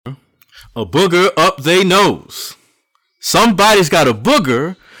A booger up they nose. Somebody's got a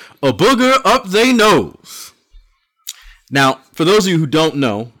booger up they nose. Now, for those of you who don't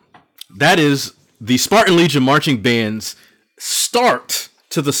know, that is the Spartan Legion Marching Band's start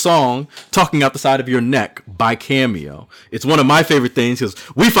to the song Talking Out the Side of Your Neck by Cameo. It's one of my favorite things because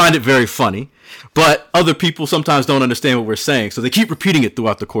we find it very funny, but other people sometimes don't understand what we're saying, so they keep repeating it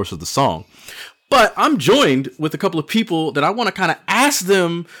throughout the course of the song. But I'm joined with a couple of people that I want to kind of ask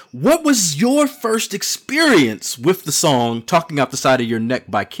them, what was your first experience with the song Talking Out the Side of Your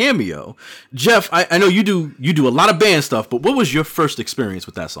Neck by Cameo? Jeff, I know you do a lot of band stuff, but what was your first experience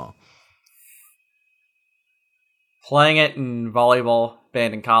with that song? Playing it in volleyball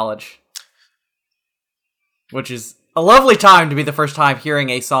band in college, which is a lovely time to be the first time hearing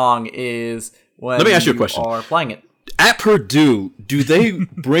a song is when Let me ask you a question. Are playing it. At Purdue, do they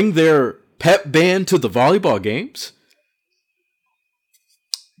bring their pep band to the volleyball games?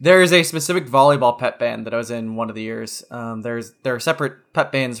 There is a specific volleyball pep band that I was in one of the years. There are separate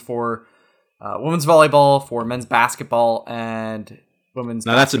pep bands for women's volleyball, for men's basketball, and women's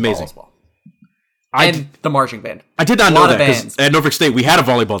now that's amazing. As well. And the marching band. I did not know that because at Norfolk State we had a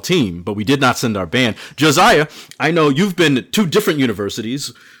volleyball team, but we did not send our band. Josiah, I know you've been to two different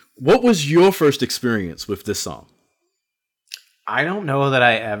universities. What was your first experience with this song? I don't know that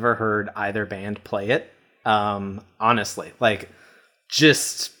I ever heard either band play it. Honestly,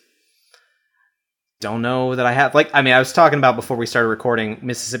 just don't know that I have. I was talking about before we started recording,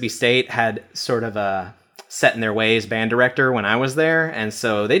 Mississippi State had sort of a set in their ways band director when I was there, and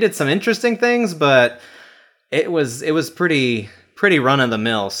so they did some interesting things, but it was pretty run of the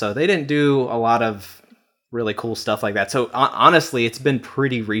mill, so they didn't do a lot of really cool stuff like that. So honestly, it's been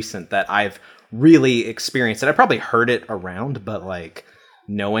pretty recent that I've really experienced it. I probably heard it around, but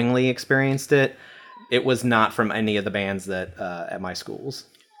knowingly experienced it. It was not from any of the bands that at my schools.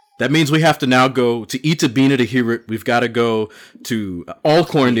 That means we have to now go to Itabina to hear it. We've got to go to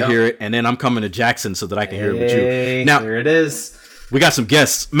Alcorn to hear it, and then I'm coming to Jackson so that I can hear it with you. Now, there it is. We got some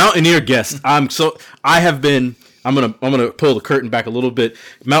guests, Mountaineer guests. I'm gonna pull the curtain back a little bit.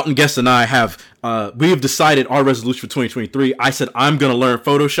 Mountain guests and I we have decided our resolution for 2023. I said I'm gonna learn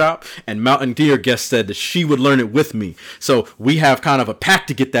Photoshop, and Mountaineer guest said that she would learn it with me. So we have kind of a pact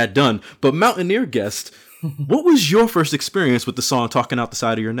to get that done. But Mountaineer guest, what was your first experience with the song Talking Out the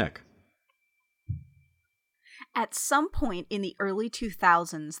Side of Your Neck? At some point in the early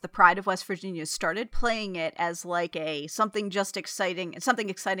 2000s, the Pride of West Virginia started playing it as something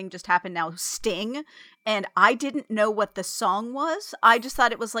exciting just happened now sting, and I didn't know what the song was. I just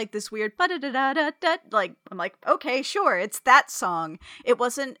thought it was this weird ba-da-da-da-da-da, I'm like, okay, sure, it's that song. It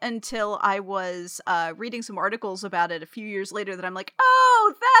wasn't until I was reading some articles about it a few years later that I'm like,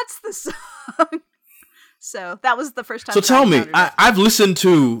 oh, that's the song. So that was the first time. So tell me, I've listened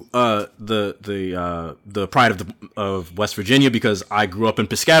to the Pride of West Virginia because I grew up in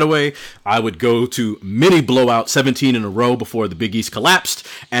Piscataway. I would go to many blowout 17 in a row before the Big East collapsed,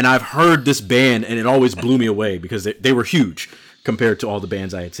 and I've heard this band, and it always blew me away because they were huge compared to all the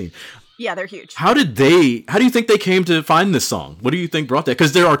bands I had seen. Yeah, they're huge. How do you think they came to find this song? What do you think brought that?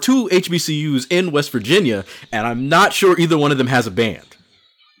 Because there are two HBCUs in West Virginia, and I'm not sure either one of them has a band.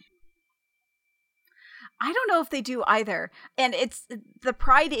 I don't know if they do either. And the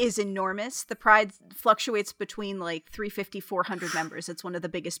Pride is enormous. The Pride fluctuates between 350, 400 members. It's one of the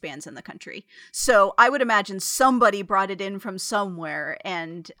biggest bands in the country. So I would imagine somebody brought it in from somewhere.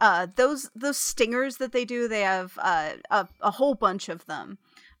 And those stingers that they do, they have a whole bunch of them,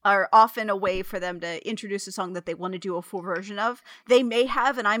 are often a way for them to introduce a song that they want to do a full version of. They may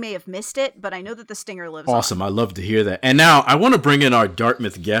have, and I may have missed it, but I know that the stinger lives on. Awesome. I love to hear that. And now I want to bring in our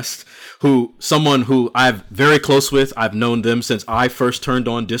Dartmouth guest, someone who I'm very close with. I've known them since I first turned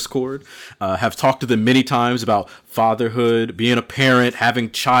on Discord, have talked to them many times about fatherhood, being a parent, having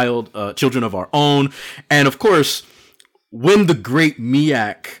children of our own. And of course, when the great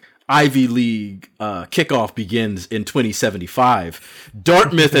MEAC Ivy League kickoff begins in 2075,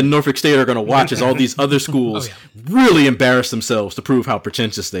 Dartmouth and Norfolk State are going to watch as all these other schools really embarrass themselves to prove how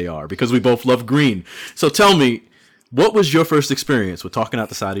pretentious they are, because we both love green. So tell me, what was your first experience with Talking Out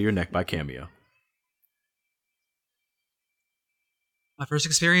the Side of Your Neck by Cameo? My first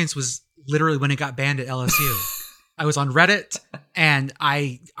experience was literally when it got banned at LSU. I was on Reddit, and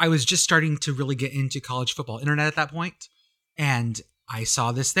I was just starting to really get into college football internet at that point, and I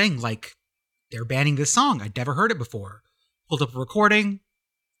saw this thing, they're banning this song. I'd never heard it before. Pulled up a recording.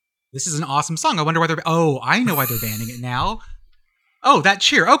 This is an awesome song. I wonder why I know why they're banning it now. Oh, that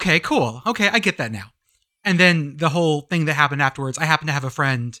cheer. Okay, cool. Okay, I get that now. And then the whole thing that happened afterwards, I happened to have a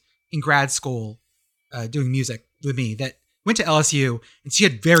friend in grad school doing music with me that went to LSU, and she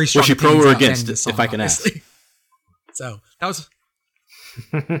had very strong Was she pro opinions or about against banning it, this song, if I can ask? obviously. So that was.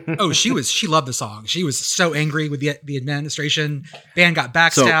 Oh, she loved the song. She was so angry with the administration. Band got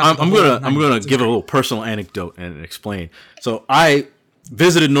backstabbed. So I'm gonna give a little personal anecdote and explain. So I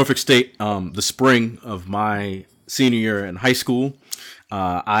visited Norfolk State the spring of my senior year in high school.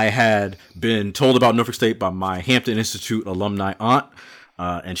 I had been told about Norfolk State by my Hampton Institute alumni aunt,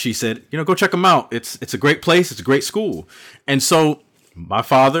 and she said, go check them out. It's a great place. It's a great school. And so my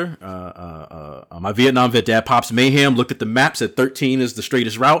father, my Vietnam vet dad, Pops Mayhem, looked at the map, said 13 is the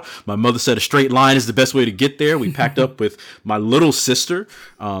straightest route. My mother said a straight line is the best way to get there. We packed up with my little sister,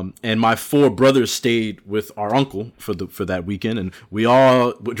 and my 4 brothers stayed with our uncle for that weekend, and we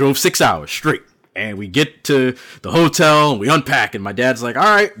all drove 6 hours straight. And we get to the hotel and we unpack, and my dad's like, all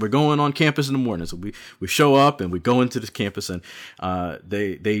right, we're going on campus in the morning. So we show up and we go into this campus, and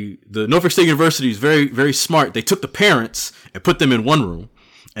the Norfolk State University is very, very smart. They took the parents and put them in one room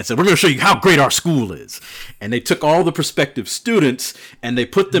and said, we're going to show you how great our school is. And they took all the prospective students and they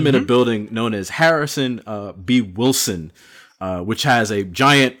put them in a building known as Harrison B. Wilson, which has a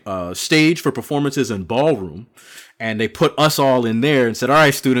giant stage for performances and ballroom. And they put us all in there and said, all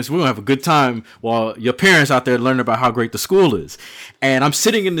right, students, we're going to have a good time while your parents out there learning about how great the school is. And I'm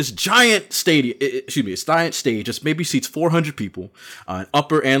sitting in this giant stadium, a giant stage, just maybe seats 400 people,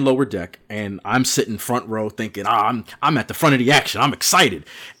 upper and lower deck. And I'm sitting front row thinking, I'm at the front of the action. I'm excited.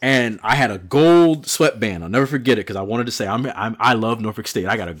 And I had a gold sweatband. I'll never forget it because I wanted to say, I love Norfolk State.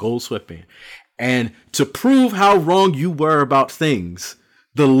 I got a gold sweatband. And to prove how wrong you were about things,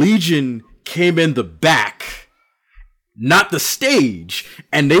 the Legion came in the back, not the stage,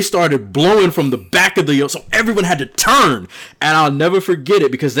 and they started blowing from the back of the, so everyone had to turn. And I'll never forget it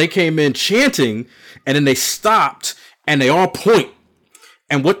because they came in chanting, and then they stopped and they all point.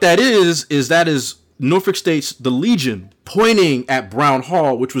 And what that is Norfolk State's, the Legion, pointing at Brown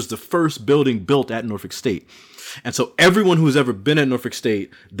Hall, which was the first building built at Norfolk State. And so everyone who's ever been at Norfolk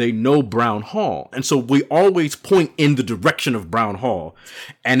State, they know Brown Hall. And so we always point in the direction of Brown Hall.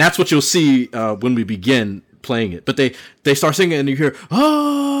 And that's what you'll see when we begin playing it. But they start singing and you hear,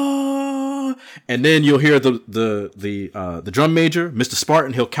 ah, and then you'll hear the drum major, Mr.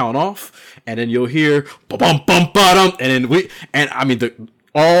 Spartan, he'll count off, and then you'll hear bum bum bottom, and then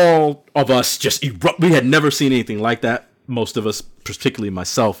all of us just erupt. We had never seen anything like that. Most of us, particularly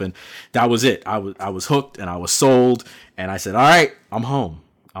myself, and that was it. I was hooked and I was sold, and I said, all right, I'm home.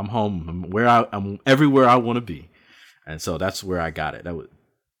 I'm everywhere I want to be. And so that's where I got it. That was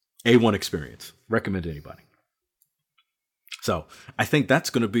A1 experience. Recommend to anybody. So I think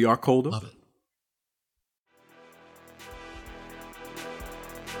that's going to be our cold open. Love it.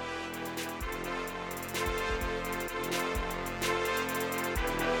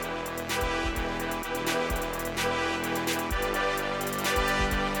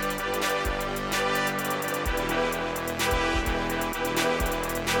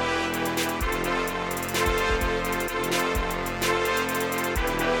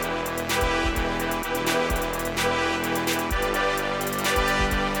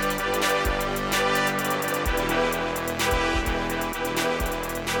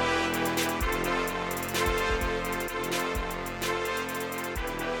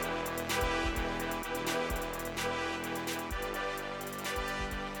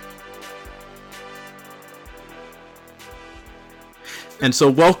 And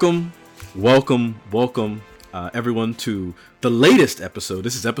so welcome, everyone, to the latest episode.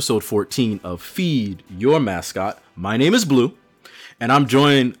 This is episode 14 of Feed Your Mascot. My name is Blue, and I'm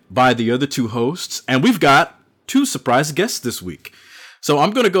joined by the other 2 hosts, and we've got 2 surprise guests this week. So I'm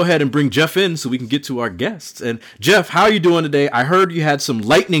going to go ahead and bring Jeff in so we can get to our guests. And Jeff, how are you doing today? I heard you had some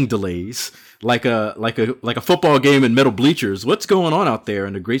lightning delays, like a football game in metal bleachers. What's going on out there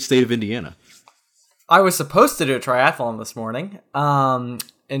in the great state of Indiana? I was supposed to do a triathlon this morning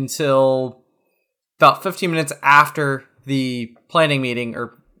until about 15 minutes after the planning meeting,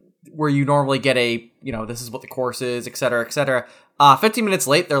 or where you normally get this is what the course is, et cetera, et cetera. 15 minutes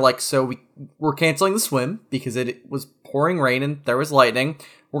late, they're like, so we're canceling the swim because it was pouring rain and there was lightning.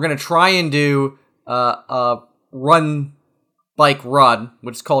 We're going to try and do a bike run,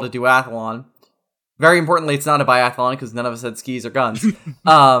 which is called a duathlon. Very importantly, it's not a biathlon because none of us had skis or guns.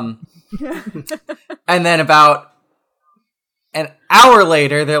 And then about an hour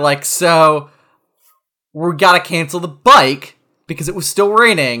later, they're like, so we gotta cancel the bike because it was still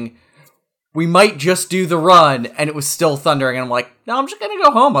raining. We might just do the run, and it was still thundering. And I'm like, no, I'm just gonna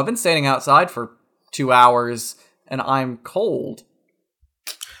go home. I've been standing outside for 2 hours, and I'm cold.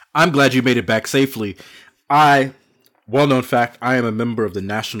 I'm glad you made it back safely. I well-known fact, I am a member of a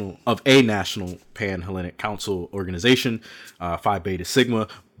national Pan-Hellenic Council organization, Phi Beta Sigma,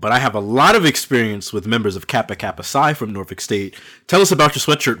 but I have a lot of experience with members of Kappa Kappa Psi from Norfolk State. Tell us about your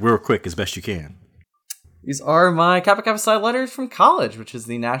sweatshirt real quick as best you can. These are my Kappa Kappa Psi letters from college, which is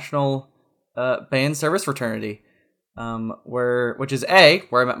the national band service fraternity, which is A,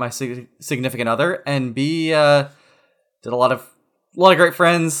 where I met my significant other, and B, did a lot of great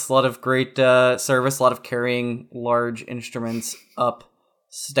friends, a lot of great service, a lot of carrying large instruments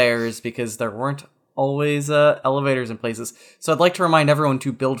upstairs because there weren't always elevators in places. So I'd like to remind everyone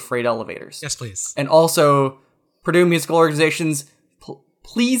to build freight elevators. Yes, please. And also, Purdue musical organizations,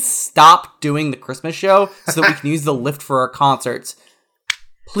 please stop doing the Christmas show so that we can use the lift for our concerts.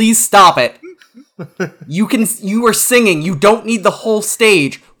 Please stop it. You are singing. You don't need the whole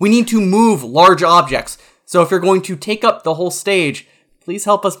stage. We need to move large objects. So if you're going to take up the whole stage, please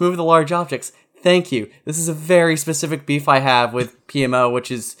help us move the large objects. Thank you. This is a very specific beef I have with PMO, which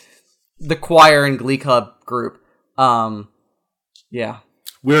is the choir and glee club group. Yeah.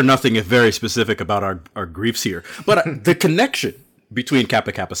 We're nothing if very specific about our griefs here. But the connection between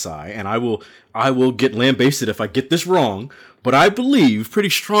Kappa Kappa Psi, and I will get lambasted if I get this wrong, but I believe pretty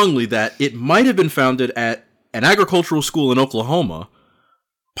strongly that it might have been founded at an agricultural school in Oklahoma,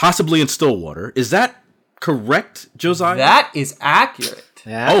 possibly in Stillwater. Is that correct, Josiah? That is accurate.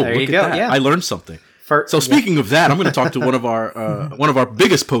 Yeah, there you go. That. Yeah. I learned something. So speaking of that, I'm going to talk to one of our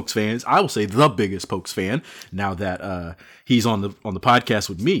biggest Pokes fans. I will say the biggest Pokes fan. Now that he's on the podcast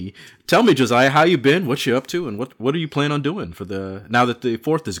with me, tell me, Josiah, how you been? What you up to, and what are you planning on doing for now that the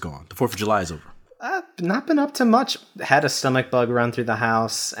 4th is gone? The 4th of July is over. Not been up to much. Had a stomach bug run through the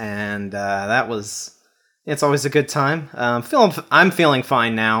house, and it's always a good time. I'm feeling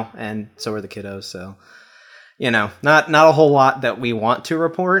fine now, and so are the kiddos. So. Not a whole lot that we want to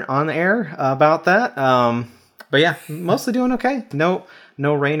report on air about that. But yeah, mostly doing okay. No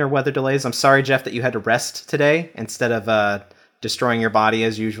rain or weather delays. I'm sorry, Jeff, that you had to rest today instead of destroying your body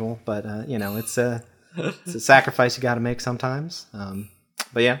as usual. But it's a sacrifice you got to make sometimes.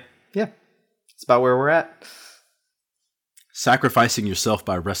 But yeah, it's about where we're at. Sacrificing yourself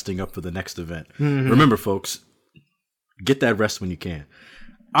by resting up for the next event. Mm-hmm. Remember, folks, get that rest when you can.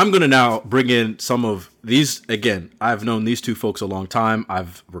 I'm going to now bring in some of these. Again, I've known these two folks a long time.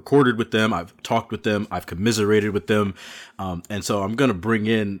 I've recorded with them. I've talked with them. I've commiserated with them. And so I'm going to bring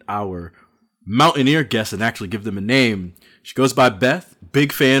in our Mountaineer guest and actually give them a name. She goes by Beth,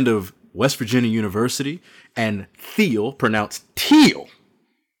 big fan of West Virginia University, and Thiel, pronounced Teal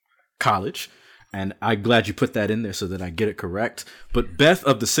College. And I'm glad you put that in there so that I get it correct. But Beth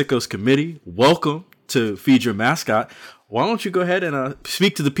of the Sickos Committee, welcome to Feed Your Mascot. Why don't you go ahead and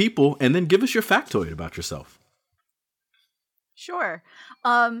speak to the people and then give us your factoid about yourself? Sure.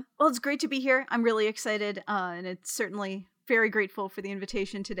 Well, it's great to be here. I'm really excited, and it's certainly very grateful for the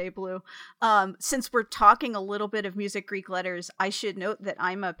invitation today, Blue. Since we're talking a little bit of music Greek letters, I should note that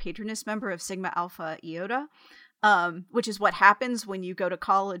I'm a patroness member of Sigma Alpha Iota, which is what happens when you go to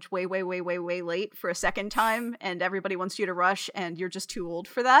college way late for a second time, and everybody wants you to rush, and you're just too old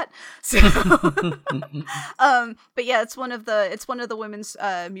for that. So, but yeah, it's one of the women's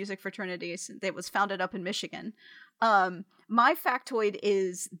music fraternities that was founded up in Michigan. My factoid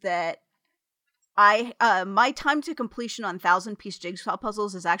is that my time to completion on 1,000-piece jigsaw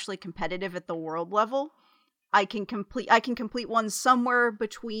puzzles is actually competitive at the world level. I can complete one somewhere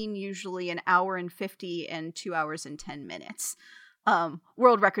between usually an hour and 50 and 2 hours and 10 minutes.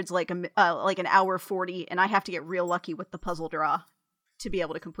 World record's like an hour 40, and I have to get real lucky with the puzzle draw to be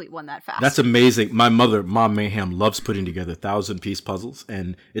able to complete one that fast. That's amazing. My mother, Mom Mayhem, loves putting together 1,000-piece puzzles,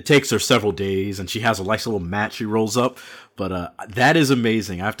 and it takes her several days, and she has a nice little mat she rolls up. But that is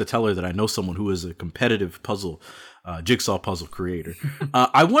amazing. I have to tell her that I know someone who is a competitive jigsaw puzzle creator.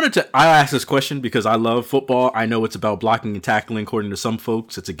 I asked this question because I love football. I know it's about blocking and tackling. According to some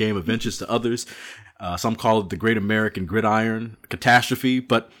folks, it's a game of inches to others. Some call it the Great American Gridiron Catastrophe,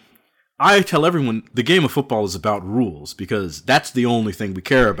 but I tell everyone the game of football is about rules because that's the only thing we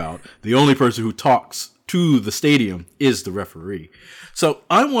care about. The only person who talks to the stadium is the referee. So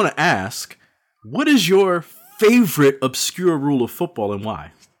I want to ask, what is your favorite obscure rule of football and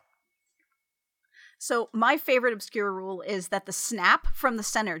why? So my favorite obscure rule is that the snap from the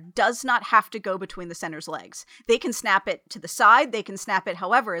center does not have to go between the center's legs. They can snap it to the side, they can snap it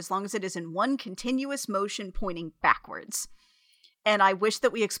however, as long as it is in one continuous motion pointing backwards. And I wish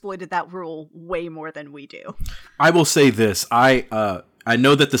that we exploited that rule way more than we do. I will say this. I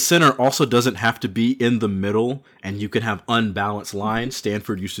know that the center also doesn't have to be in the middle, and you can have unbalanced lines.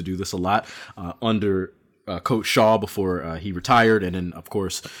 Stanford used to do this a lot under Coach Shaw before he retired, and then, of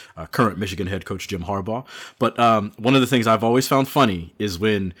course, current Michigan head coach Jim Harbaugh. But one of the things I've always found funny is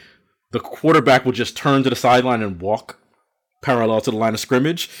when the quarterback will just turn to the sideline and walk parallel to the line of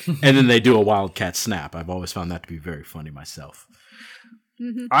scrimmage, and then they do a wildcat snap. I've always found that to be very funny myself.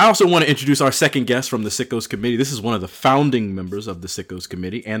 Mm-hmm. I also want to introduce our second guest from the Sickos Committee. This is one of the founding members of the Sickos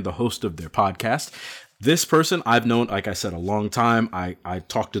Committee and the host of their podcast. This person I've known, like I said, a long time. I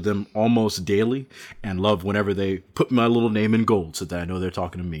talk to them almost daily and love whenever they put my little name in gold so that I know they're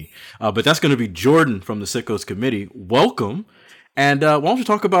talking to me. But that's going to be Jordan from the Sickos Committee. Welcome. And why don't you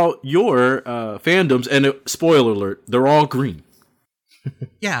talk about your fandoms? And spoiler alert, they're all green.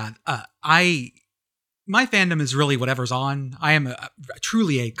 Yeah, my fandom is really whatever's on. I am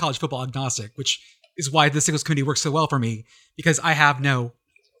truly a college football agnostic, which is why the Sickos Committee works so well for me, because I have no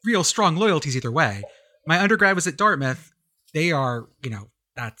real strong loyalties either way. My undergrad was at Dartmouth. They are,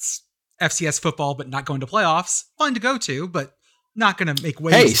 that's FCS football, but not going to playoffs. Fun to go to, but not going to make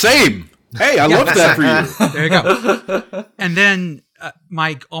waves. Hey, same. Hey, I love that for you. There you go. And then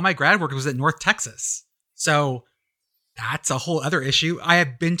all my grad work was at North Texas. So that's a whole other issue. I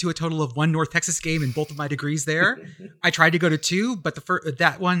have been to a total of 1 North Texas game in both of my degrees there. I tried to go to 2, but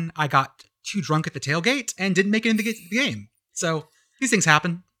that one I got too drunk at the tailgate and didn't make it into the game. So these things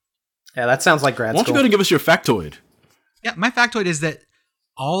happen. Yeah, that sounds like grad school. Why don't you go ahead and give us your factoid? Yeah, my factoid is that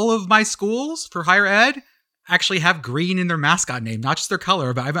all of my schools for higher ed actually have green in their mascot name, not just their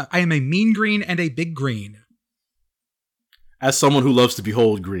color, but I am a mean green and a big green. As someone who loves to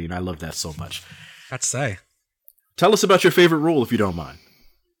behold green, I love that so much. That's say. Tell us about your favorite rule, if you don't mind.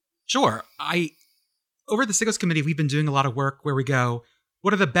 Sure. Over at the Sickos Committee, we've been doing a lot of work where we go,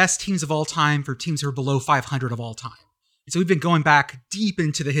 what are the best teams of all time for teams who are below 500 of all time? And so we've been going back deep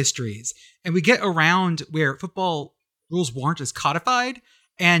into the histories, and we get around where football rules weren't as codified,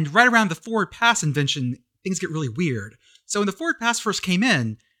 and right around the forward pass invention, things get really weird. So when the forward pass first came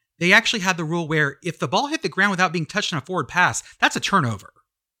in, they actually had the rule where if the ball hit the ground without being touched on a forward pass, that's a turnover.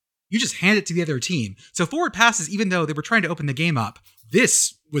 You just hand it to the other team. So forward passes, even though they were trying to open the game up,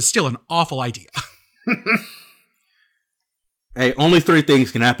 this was still an awful idea. Hey, only 3 things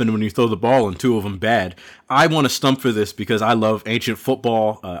can happen when you throw the ball, and 2 of them bad. I want to stump for this because I love ancient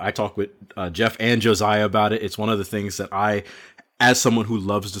football. I talk with Jeff and Josiah about it. It's one of the things that as someone who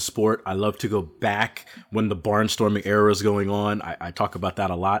loves the sport, I love to go back when the barnstorming era is going on. I talk about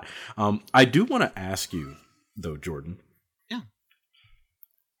that a lot. I do want to ask you, though, Jordan. Yeah.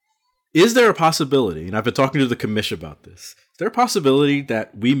 Is there a possibility, and I've been talking to the commish about this, is there a possibility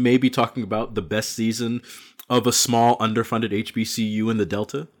that we may be talking about the best season of a small, underfunded HBCU in the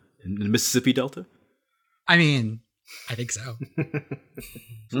Delta, in the Mississippi Delta? I mean, I think so.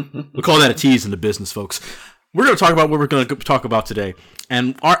 We call that a tease in the business, folks. We're going to talk about what we're going to talk about today.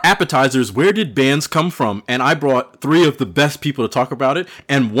 And our appetizers, where did bands come from? And I brought 3 of the best people to talk about it,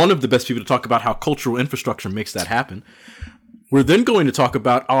 and one of the best people to talk about how cultural infrastructure makes that happen. We're then going to talk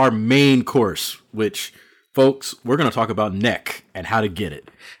about our main course, which, folks, we're going to talk about neck and how to get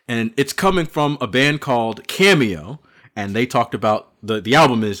it. And it's coming from a band called Cameo, and they talked about the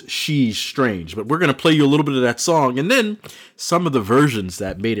album is She's Strange. But we're going to play you a little bit of that song, and then some of the versions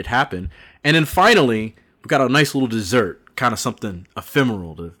that made it happen. And then finally, we've got a nice little dessert, kind of something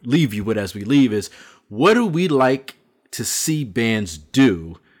ephemeral to leave you with as we leave, is what do we like to see bands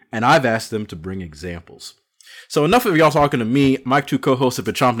do? And I've asked them to bring examples. So enough of y'all talking to me. My 2 co-hosts have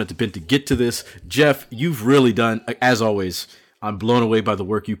been chomping at the bit to get to this. Jeff, you've really done, as always, I'm blown away by the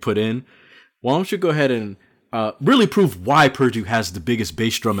work you put in. Why don't you go ahead and really prove why Purdue has the biggest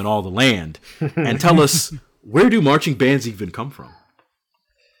bass drum in all the land, and tell us, where do marching bands even come from?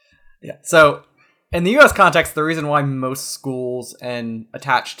 Yeah, so in the U.S. context, the reason why most schools and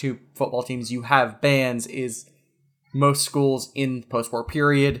attached to football teams you have bands is most schools in the post-war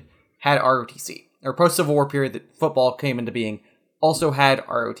period had ROTC. Or post-Civil War period that football came into being also had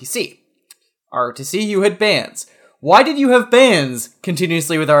ROTC. ROTC, you had bands. Why did you have bands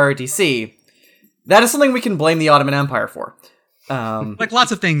continuously with ROTC? That is something we can blame the Ottoman Empire for. Like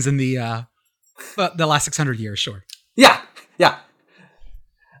lots of things in the last 600 years, sure. Yeah.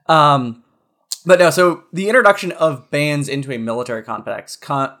 But no, so the introduction of bands into a military context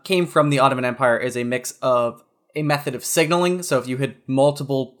came from the Ottoman Empire as a mix of a method of signaling. So if you had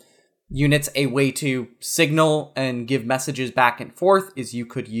multiple units, a way to signal and give messages back and forth is you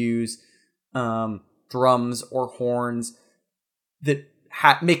could use drums or horns that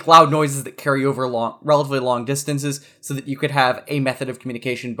make loud noises that carry over relatively long distances, so that you could have a method of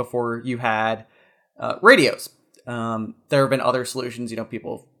communication before you had radios. There have been other solutions.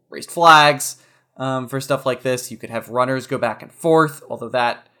 People raised flags for stuff like this. You could have runners go back and forth, although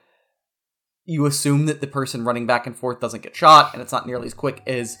that you assume that the person running back and forth doesn't get shot, and it's not nearly as quick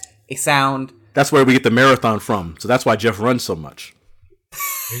as a sound. That's where we get the marathon from. So that's why Jeff runs so much.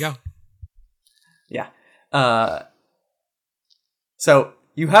 There you go. Yeah. So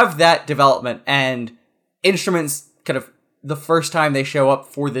you have that development, and instruments kind of the first time they show up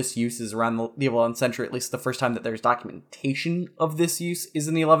for this use is around the 11th century. At least the first time that there's documentation of this use is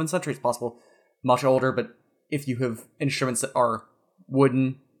in the 11th century. It's possible much older, but if you have instruments that are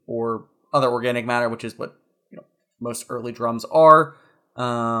wooden or other organic matter, which is what most early drums are,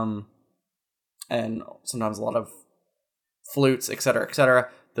 and sometimes a lot of flutes, etc.,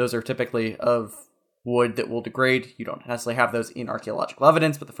 those are typically of wood that will degrade. You don't necessarily have those in archaeological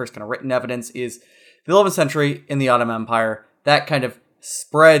evidence, but the first kind of written evidence is the 11th century in the Ottoman Empire. That kind of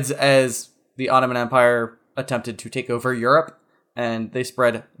spreads as the Ottoman Empire attempted to take over Europe, and they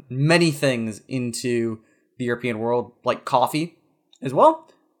spread many things into the European world, like coffee as well,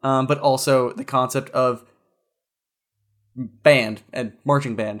 but also the concept of band and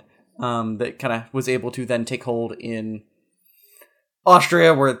marching band that kind of was able to then take hold in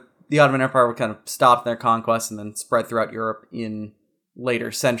Austria, where the Ottoman Empire would kind of stop their conquest and then spread throughout Europe in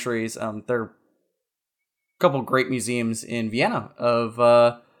later centuries. There are a couple great museums in Vienna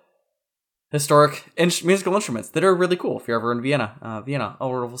of historic musical instruments that are really cool if you're ever in Vienna. Vienna, a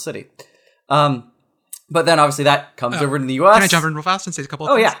wonderful city. But then obviously that comes over in the U.S. Can I jump in real fast and say a couple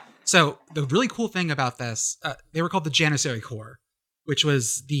of things? Yeah. So the really cool thing about this, they were called the Janissary Corps, which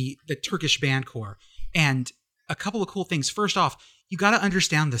was the Turkish band corps. And a couple of cool things. First off, you got to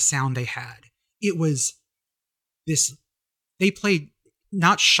understand the sound they had. It was this, they played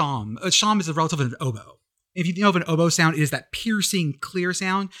not sham. A sham is a relative of an oboe. If you know of an oboe sound, it is that piercing, clear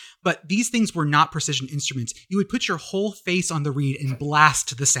sound. But these things were not precision instruments. You would put your whole face on the reed and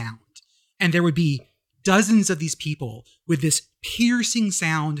blast the sound. And there would be dozens of these people with this piercing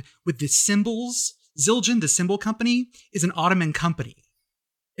sound with the cymbals. Zildjian, the cymbal company, is an Ottoman company.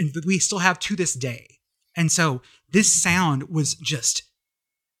 And we still have to this day. And so this sound was just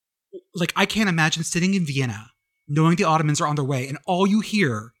like, I can't imagine sitting in Vienna, knowing the Ottomans are on their way, and all you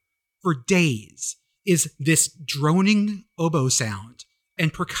hear for days is this droning oboe sound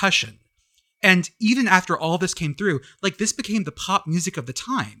and percussion. And even after all this came through, like, this became the pop music of the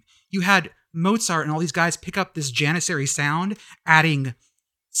time. You had Mozart and all these guys pick up this Janissary sound, adding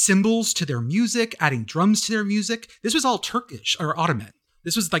cymbals to their music, adding drums to their music. This was all Turkish or Ottoman.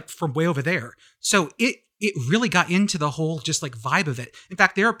 This was like from way over there. So it really got into the whole just like vibe of it. In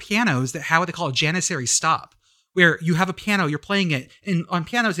fact, there are pianos that have what they call a Janissary stop, where you have a piano, you're playing it, and on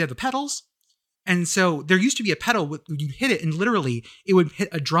pianos you have the pedals. And so there used to be a pedal where you'd hit it and literally it would hit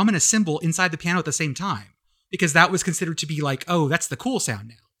a drum and a cymbal inside the piano at the same time, because that was considered to be like, oh, that's the cool sound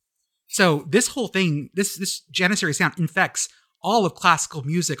now. So this whole thing, this Janissary sound infects all of classical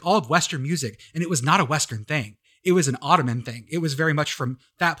music, all of Western music, and it was not a Western thing. It was an Ottoman thing. It was very much from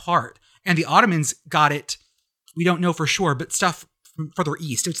that part. And the Ottomans got it, we don't know for sure, but stuff from further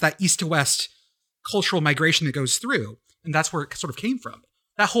east. It's that east to west cultural migration that goes through. And that's where it sort of came from.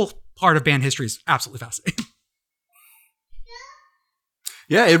 That whole part of band history is absolutely fascinating.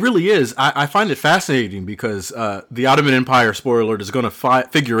 Yeah, it really is. I find it fascinating because the Ottoman Empire, spoiler alert, is going to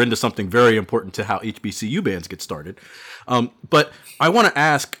figure into something very important to how HBCU bands get started. But I want to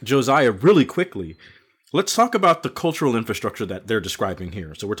ask Josiah really quickly, let's talk about the cultural infrastructure that they're describing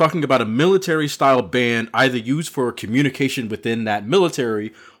here. So we're talking about a military-style band either used for communication within that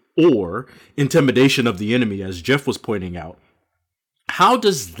military or intimidation of the enemy, as Jeff was pointing out. How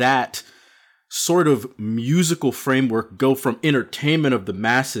does that sort of musical framework go from entertainment of the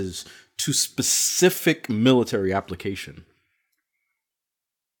masses to specific military application?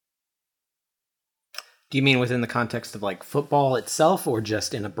 Do you mean within the context of like football itself, or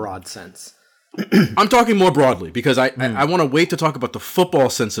just in a broad sense? I'm talking more broadly because I want to wait to talk about the football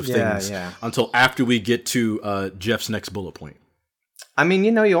sense of things until after we get to Jeff's next bullet point. I mean,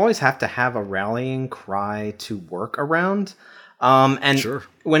 you always have to have a rallying cry to work around. And sure,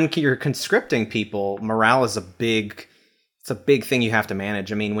 when you're conscripting people, morale is a big thing you have to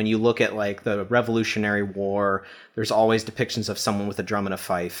manage. I mean, when you look at like the Revolutionary War, there's always depictions of someone with a drum and a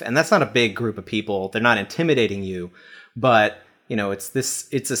fife, and that's not a big group of people. They're not intimidating you, but it's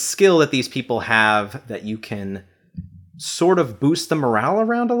a skill that these people have that you can sort of boost the morale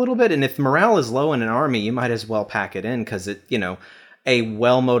around a little bit. And if morale is low in an army, you might as well pack it in, because a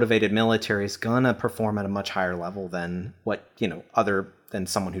well-motivated military is gonna perform at a much higher level than other than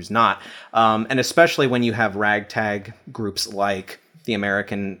someone who's not. And especially when you have ragtag groups like the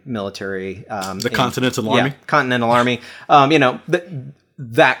American military, the Continental Army. Yeah, Continental Army.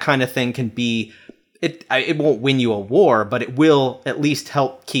 That kind of thing can be. It won't win you a war, but it will at least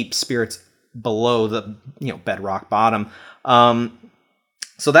help keep spirits below the bedrock bottom.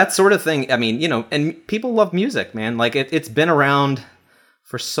 So that sort of thing. I mean, and people love music, man. Like it's been around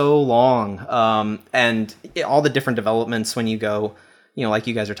for so long, and all the different developments when you go, like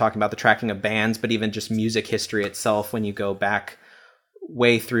you guys are talking about the tracking of bands, but even just music history itself, when you go back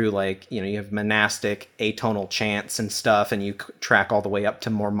way through, like, you have monastic atonal chants and stuff, and you track all the way up to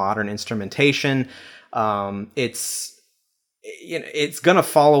more modern instrumentation. It's going to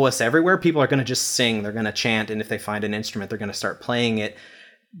follow us everywhere. People are going to just sing, they're going to chant, and if they find an instrument, they're going to start playing it,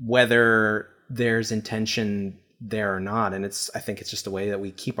 whether there's intention there or not. And I think it's just a way that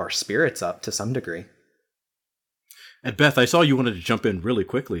we keep our spirits up to some degree. And Beth, I saw you wanted to jump in really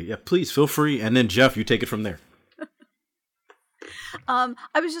quickly. Yeah, please feel free. And then Jeff, you take it from there.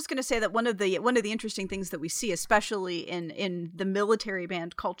 I was just going to say that one of the interesting things that we see, especially in the military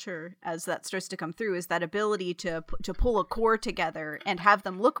band culture, as that starts to come through, is that ability to pull a corps together and have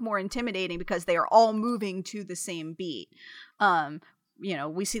them look more intimidating because they are all moving to the same beat.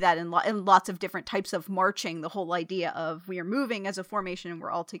 We see that in lots of different types of marching. The whole idea of we are moving as a formation and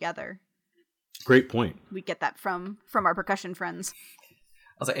we're all together. Great point. We get that from our percussion friends.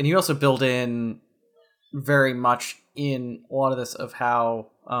 And you also build in very much in a lot of this of how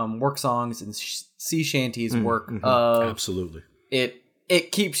work songs and sea shanties work. Absolutely.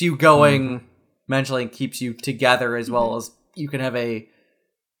 It keeps you going mentally and keeps you together, as well as you can have a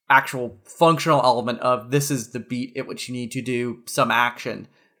actual functional element of this is the beat at which you need to do some action,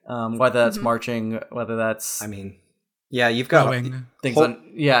 whether that's marching, whether that's you've got things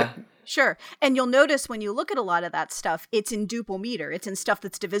Sure. And you'll notice when you look at a lot of that stuff, it's in duple meter. It's in stuff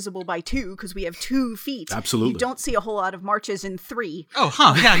that's divisible by 2 because we have 2 feet. Absolutely. You don't see a whole lot of marches in 3. Oh,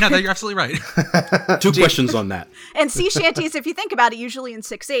 huh. Yeah, no, you're absolutely right. 2 questions on that. And sea shanties, if you think about it, usually in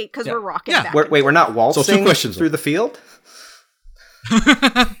 6/8 because we're rocking back. We're not waltzing so 2 questions through the field?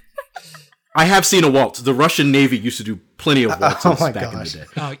 I have seen a waltz. The Russian Navy used to do plenty of waltzes back in the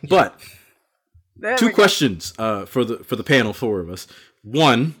day. But There 2 we go. questions for the panel, 4 of us.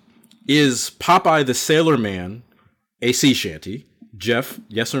 One, is Popeye the Sailor Man a sea shanty? Jeff,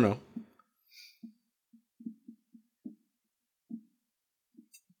 yes or no?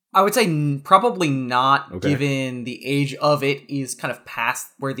 I would say probably not, given the age of it is kind of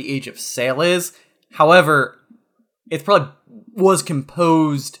past where the age of sail is. However, it probably was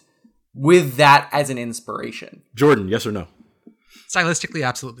composed with that as an inspiration. Jordan, yes or no? Stylistically,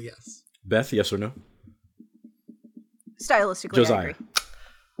 absolutely yes. Beth, yes or no? Stylistically, Josiah. I agree.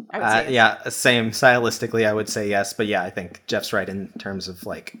 I would say yes. Same. Stylistically, I would say yes, but I think Jeff's right in terms of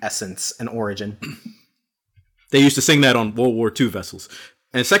like essence and origin. They used to sing that on World War II vessels.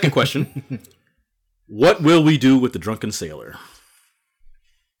 And second question, what will we do with the drunken sailor?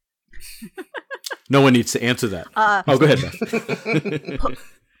 No one needs to answer that. Go ahead, Beth.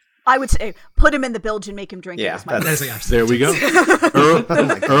 I would say put him in the bilge and make him drink it. Yeah, is my There we go.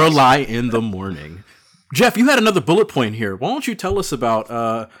 Early in the morning. Jeff, you had another bullet point here. Why don't you tell us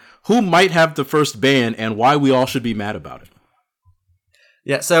about who might have the first band and why we all should be mad about it?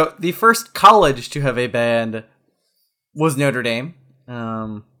 Yeah, so the first college to have a band was Notre Dame,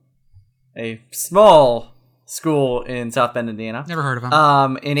 a small school in South Bend, Indiana. Never heard of them.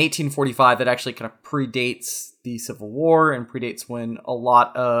 In 1845, that actually kind of predates the Civil War and predates when a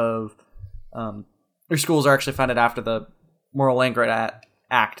lot of their schools are actually founded after the Moral Land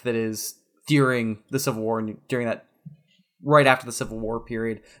Act that is during the Civil War and during that right after the Civil War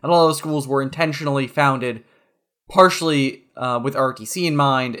period. And a lot of those schools were intentionally founded partially with ROTC in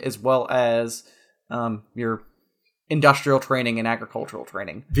mind, as well as your industrial training and agricultural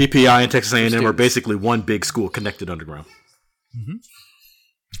training. VPI and Texas A&M are basically one big school connected underground. Mm-hmm.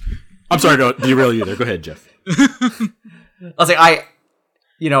 I'm sorry to derail you there. Go ahead, Jeff. I'll say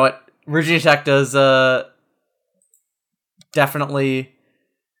you know what, Virginia Tech does definitely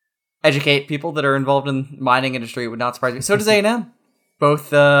educate people that are involved in mining industry. It would not surprise me. So does A&M.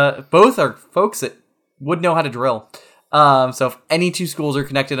 Both are folks that would know how to drill. So if any 2 schools are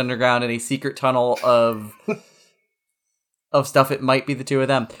connected underground in a secret tunnel of stuff, it might be the 2 of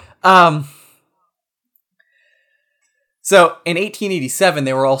them. So in 1887,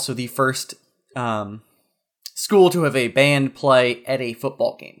 they were also the first school to have a band play at a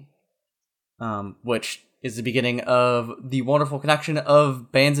football game, which is the beginning of the wonderful connection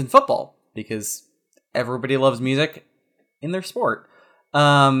of bands and football, because everybody loves music in their sport.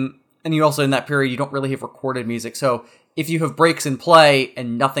 And you also, in that period, you don't really have recorded music. So if you have breaks in play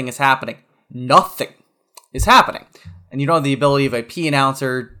and nothing is happening, nothing is happening. And you don't have the ability of a P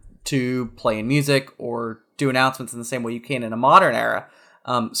announcer to play in music or do announcements in the same way you can in a modern era.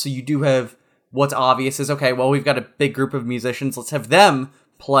 So you do have what's obvious is, okay, well, we've got a big group of musicians. Let's have them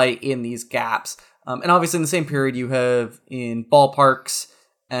play in these gaps. And obviously in the same period you have in ballparks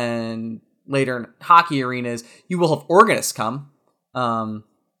and later in hockey arenas, you will have organists come.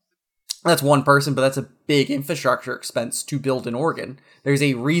 That's one person, but that's a big infrastructure expense to build an organ. There's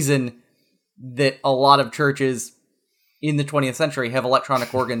a reason that a lot of churches in the 20th century have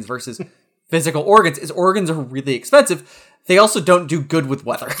electronic organs versus physical organs, is organs are really expensive. They also don't do good with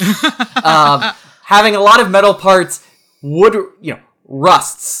weather. Having a lot of metal parts would,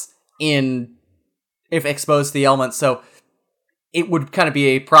 rusts if exposed to the elements. So it would kind of be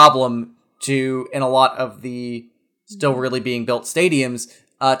a problem in a lot of the still really being built stadiums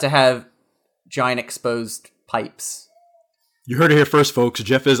to have giant exposed pipes. You heard it here first, folks.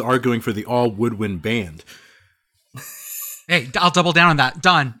 Jeff is arguing for the all-woodwind band. Hey, I'll double down on that.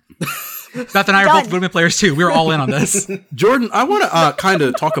 Done. Beth and I are both woodwind players too. We're all in on this. Jordan, I want to kind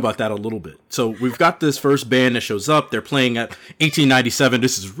of talk about that a little bit. So we've got this first band that shows up. They're playing at 1897.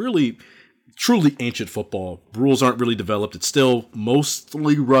 This is really, truly ancient football. Rules aren't really developed. It's still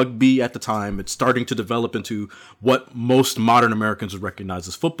mostly rugby at the time. It's starting to develop into what most modern Americans would recognize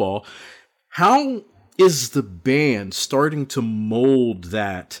as football. How is the band starting to mold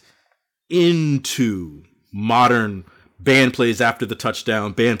that into modern band plays after the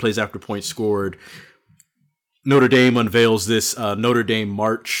touchdown, band plays after points scored? Notre Dame unveils this Notre Dame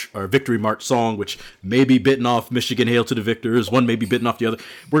March or Victory March song, which may be bitten off Michigan Hail to the Victors. One may be bitten off the other.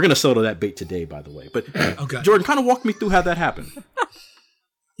 We're going to settle that bait today, by the way. But Jordan, kind of walk me through how that happened.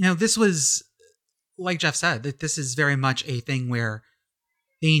 This was, like Jeff said, that this is very much a thing where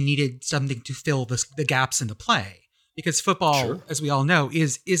they needed something to fill the gaps in the play. Because football, as we all know,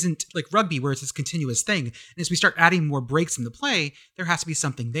 isn't like rugby where it's this continuous thing. And as we start adding more breaks in the play, there has to be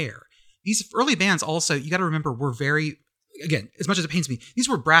something there. These early bands also, you got to remember, were very, again, as much as it pains me, these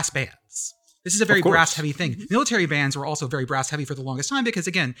were brass bands. This is a very brass-heavy thing. Military bands were also very brass-heavy for the longest time because,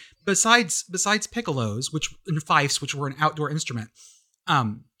 again, besides piccolos, and fifes, which were an outdoor instrument,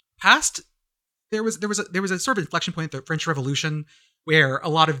 there was a sort of inflection point at the French Revolution where a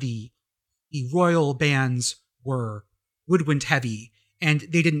lot of the royal bands were woodwind heavy and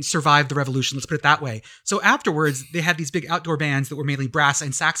they didn't survive the revolution, let's put it that way. So afterwards, they had these big outdoor bands that were mainly brass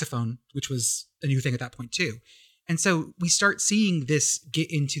and saxophone, which was a new thing at that point too. And so we start seeing this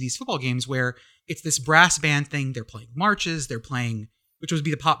get into these football games where it's this brass band thing. They're playing marches, they're playing, which would be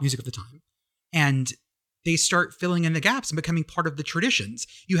the pop music of the time. And they start filling in the gaps and becoming part of the traditions.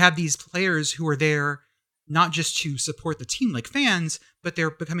 You have these players who are there not just to support the team like fans, but they're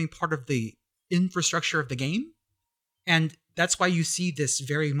becoming part of the infrastructure of the game. And that's why you see this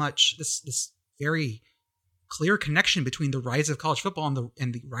very much, this very clear connection between the rise of college football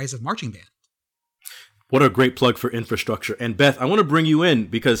and the rise of marching band. What a great plug for infrastructure. And Beth, I want to bring you in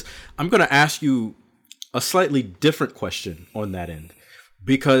because I'm going to ask you a slightly different question on that end.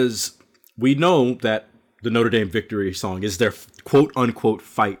 Because we know that the Notre Dame victory song is their quote unquote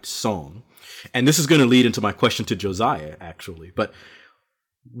fight song. And this is going to lead into my question to Josiah, actually. But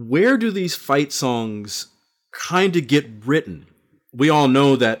where do these fight songs kind of get written? We all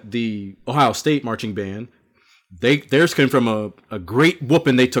know that the Ohio State marching band, theirs came from a great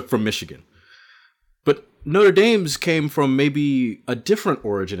whooping they took from Michigan. But Notre Dame's came from maybe a different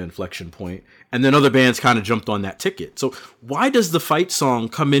origin inflection point, and then other bands kind of jumped on that ticket. So why does the fight song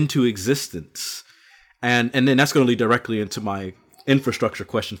come into existence? And then that's going to lead directly into my infrastructure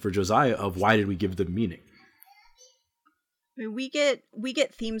question for Josiah of why did we give them meaning? I mean, we get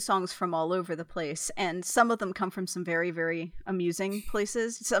theme songs from all over the place, and some of them come from some very, very amusing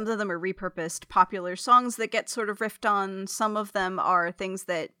places. Some of them are repurposed popular songs that get sort of riffed on. Some of them are things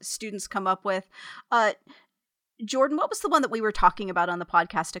that students come up with. Jordan, what was the one that we were talking about on the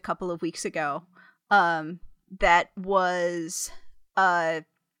podcast a couple of weeks ago? That was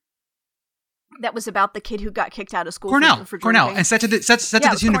about the kid who got kicked out of school. Cornell, and set to the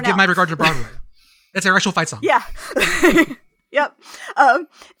tune of "Give My Regard to Broadway." That's our actual fight song. Yeah. Yep.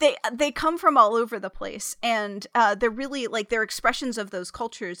 They come from all over the place, and they're really they're expressions of those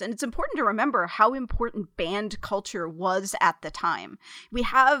cultures. And it's important to remember how important band culture was at the time. We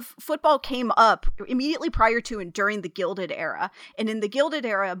have football came up immediately prior to and during the Gilded Era. And in the Gilded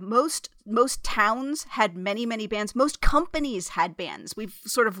Era, most towns had many, many bands. Most companies had bands. We've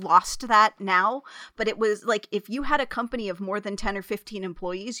sort of lost that now, but it was like if you had a company of more than 10 or 15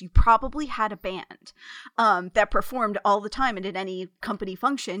 employees, you probably had a band that performed all the time. And at any company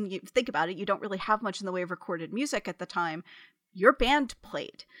function, you think about it, you don't really have much in the way of recorded music at the time. your band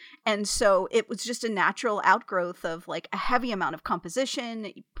played. And so it was just a natural outgrowth of like a heavy amount of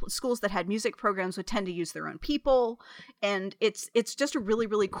composition. Schools that had music programs would tend to use their own people. And it's just a really,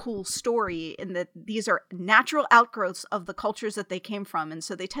 really cool story in that these are natural outgrowths of the cultures that they came from. And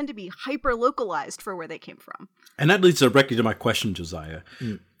so they tend to be hyper localized for where they came from. And that leads directly to my question, Josiah.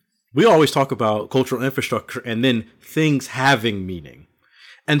 We always talk about cultural infrastructure and then things having meaning.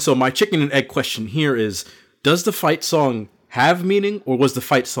 And so my chicken and egg question here is, does the fight song have meaning, or was the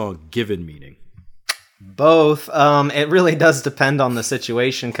fight song given meaning? Both. It really does depend on the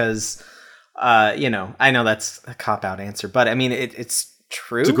situation, because, I know that's a cop-out answer, but I mean, it's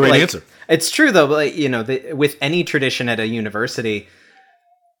true. It's a great answer. It's true, though. But, with any tradition at a university,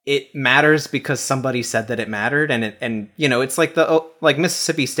 it matters because somebody said that it mattered, and it's like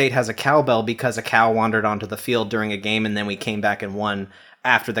Mississippi State has a cowbell because a cow wandered onto the field during a game, and then we came back and won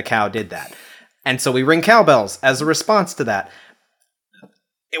after the cow did that. And so we ring cowbells as a response to that.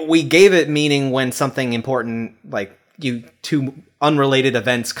 We gave it meaning when something important, like two unrelated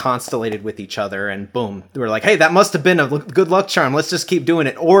events constellated with each other, and boom, we're like, hey, that must have been a good luck charm. Let's just keep doing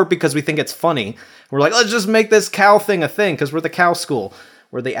it. Or because we think it's funny, we're like, let's just make this cow thing a thing because we're the cow school.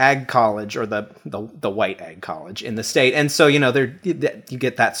 We're the ag college, or the white ag college in the state. And so, you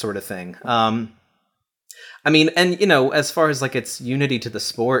get that sort of thing. I mean, and, as far as like its unity to the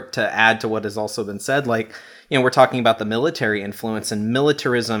sport, to add to what has also been said, like, we're talking about the military influence, and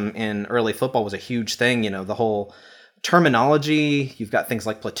militarism in early football was a huge thing. The whole terminology, you've got things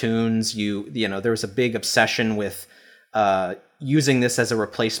like platoons, there was a big obsession with using this as a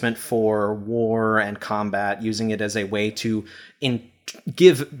replacement for war and combat, using it as a way to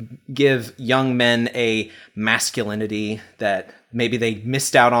give young men a masculinity that maybe they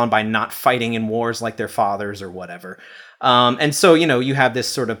missed out on by not fighting in wars like their fathers or whatever. And so, you have this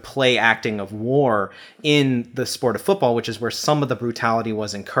sort of play acting of war in the sport of football, which is where some of the brutality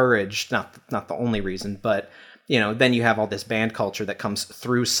was encouraged. Not the only reason, but, then you have all this band culture that comes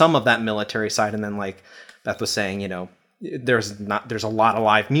through some of that military side. And then, like Beth was saying, there's a lot of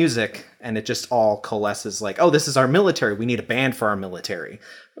live music, and it just all coalesces like, oh, this is our military. We need a band for our military.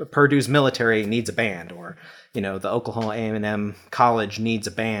 Purdue's military needs a band, or, the Oklahoma A&M college needs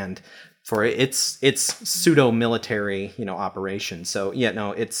a band for its pseudo military, operation. So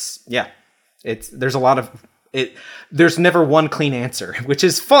there's a lot of it. There's never one clean answer, which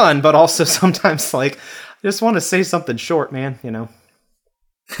is fun, but also sometimes like, I just want to say something short, man,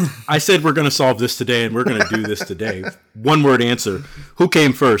 I said we're going to solve this today, and we're going to do this today. One word answer. Who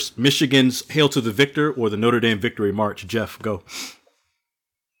came first? Michigan's Hail to the Victor or the Notre Dame Victory March? Jeff, go.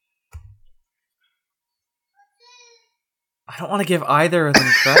 I don't want to give either of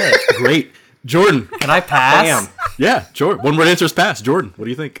them credit. Great. Jordan. Can I pass? Damn. Yeah, Jordan. One word answer is pass. Jordan, what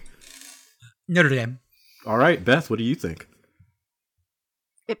do you think? Notre Dame. All right, Beth, what do you think?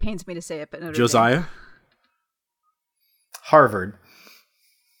 It pains me to say it, but Notre Josiah? Dame. Harvard.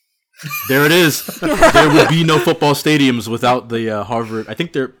 There it is. There would be no football stadiums without the Harvard. I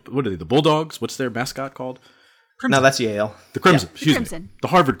think what are they? The Bulldogs? What's their mascot called? Crimson. No, that's Yale. The Crimson. Yeah, Excuse Crimson. me. The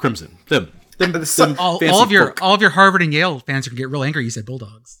Harvard Crimson. Them all fancy of your folk. Harvard and Yale fans are gonna get real angry. You said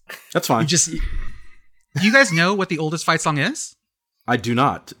Bulldogs. That's fine. Do you guys know what the oldest fight song is? I do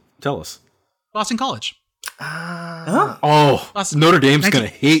not. Tell us. Boston College. Oh, Notre Dame's going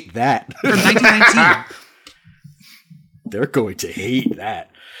to hate that. From 1919. They're going to hate that.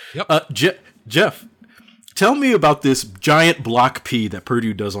 Yep. Jeff, tell me about this giant block P that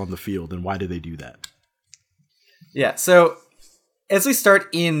Purdue does on the field, and why do they do that? Yeah, so as we start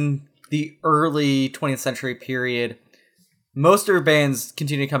in the early 20th century period, most of our bands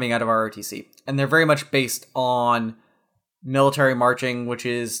continue coming out of ROTC, and they're very much based on military marching, which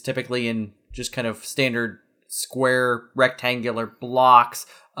is typically in just kind of standard square rectangular blocks.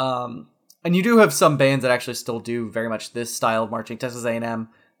 And you do have some bands that actually still do very much this style of marching. Texas A&M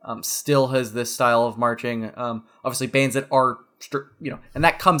still has this style of marching. Obviously, bands that are, and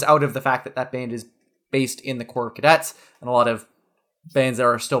that comes out of the fact that that band is based in the Corps of Cadets, and a lot of bands that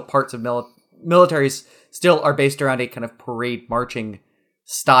are still parts of militaries still are based around a kind of parade marching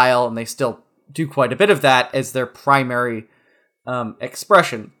style, and they still do quite a bit of that as their primary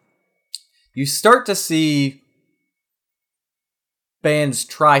expression. You start to see bands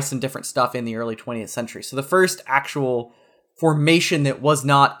try some different stuff in the early 20th century. So the first actual formation that was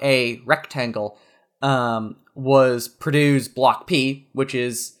not a rectangle was Purdue's Block P, which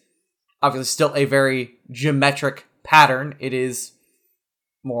is obviously still a very geometric pattern. It is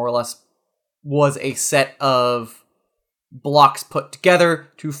more or less was a set of blocks put together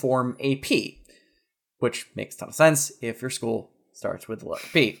to form a P, which makes a ton of sense if your school starts with the letter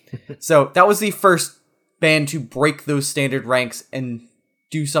P. So that was the first band to break those standard ranks and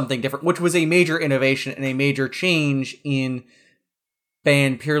do something different, which was a major innovation and a major change in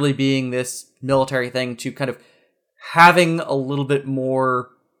band purely being this military thing to kind of having a little bit more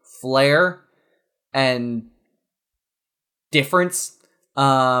flair and difference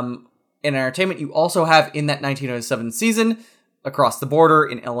in entertainment. You also have in that 1907 season, across the border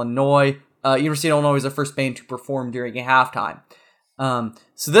in Illinois, University of Illinois was the first band to perform during a halftime.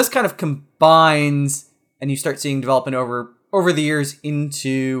 So this kind of combines, and you start seeing development over the years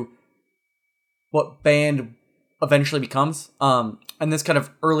into what band eventually becomes. And this kind of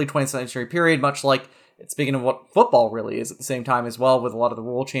early 20th century period, much like, speaking of what football really is at the same time as well, with a lot of the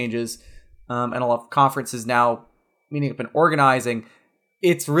rule changes and a lot of conferences now meeting up and organizing,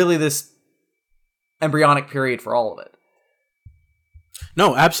 it's really this embryonic period for all of it.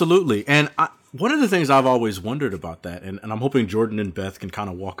 No, absolutely. And one of the things I've always wondered about that, and I'm hoping Jordan and Beth can kind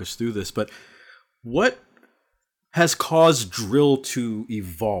of walk us through this, but what has caused drill to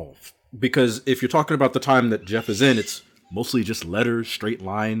evolve? Because if you're talking about the time that Jeff is in, it's mostly just letters, straight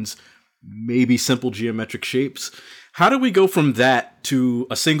lines, maybe simple geometric shapes. How do we go from that to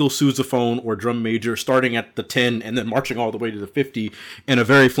a single sousaphone or drum major starting at the 10 and then marching all the way to the 50 in a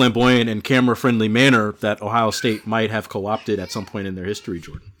very flamboyant and camera-friendly manner that Ohio State might have co-opted at some point in their history,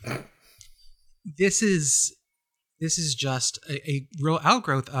 Jordan? This is just a real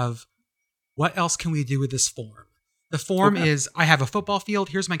outgrowth of what else can we do with this form? The form is, I have a football field,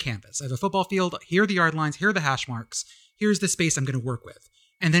 here's my canvas. I have a football field, here are the yard lines, here are the hash marks, here's the space I'm going to work with.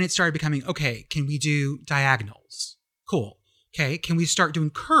 And then it started becoming, okay, can we do diagonals? Cool. Okay, can we start doing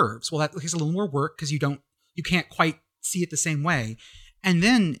curves? Well, that takes a little more work because you can't quite see it the same way. And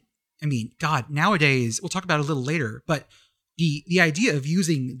then, I mean, God, nowadays, we'll talk about it a little later, but the idea of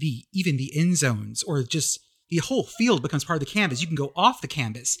using even the end zones or just the whole field becomes part of the canvas. You can go off the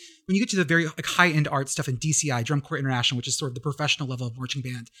canvas. When you get to the very high-end art stuff in DCI, Drum Corps International, which is sort of the professional level of marching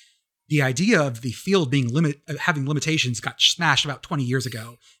band, the idea of the field being having limitations got smashed about 20 years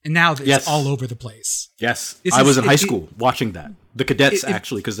ago, and now it's all over the place. Yes, I was in high school watching that. The cadets,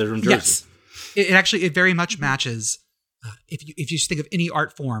 actually, because they're in Jersey. Yes, it very much matches. If you just think of any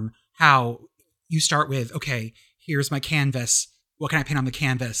art form, how you start with, okay, here's my canvas. What can I paint on the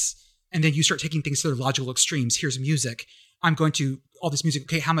canvas? And then you start taking things to their logical extremes. Here's music. I'm going to all this music.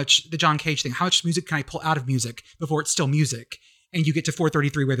 Okay, how much, the John Cage thing, how much music can I pull out of music before it's still music? And you get to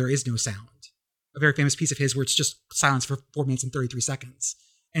 4:33 where there is no sound. A very famous piece of his where it's just silence for 4 minutes and 33 seconds.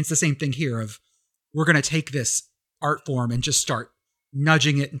 And it's the same thing here of, we're going to take this art form and just start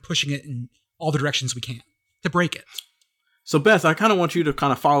nudging it and pushing it in all the directions we can to break it. So Beth, I kind of want you to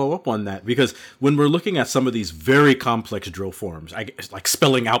kind of follow up on that, because when we're looking at some of these very complex drill forms, like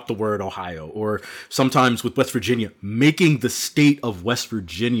spelling out the word Ohio, or sometimes with West Virginia, making the state of West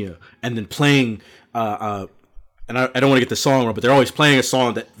Virginia and then playing, and I don't want to get the song wrong, but they're always playing a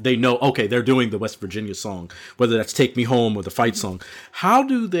song that they know, okay, they're doing the West Virginia song, whether that's Take Me Home or the fight song. How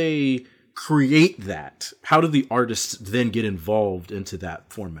do they create that? How do the artists then get involved into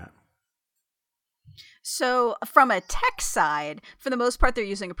that format? So from a tech side, for the most part, they're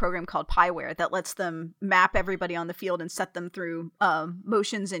using a program called Piware that lets them map everybody on the field and set them through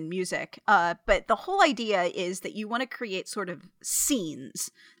motions and music. But the whole idea is that you want to create sort of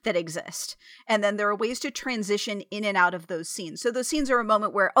scenes that exist. And then there are ways to transition in and out of those scenes. So those scenes are a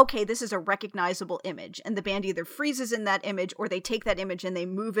moment where, okay, this is a recognizable image. And the band either freezes in that image or they take that image and they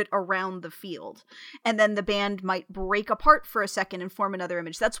move it around the field. And then the band might break apart for a second and form another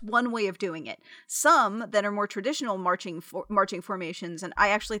image. That's one way of doing it. Some that are more traditional marching formations, and I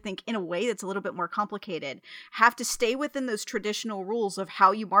actually think in a way that's a little bit more complicated, have to stay within those traditional rules of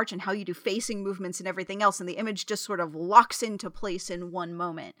how you march and how you do facing movements and everything else, and the image just sort of locks into place in one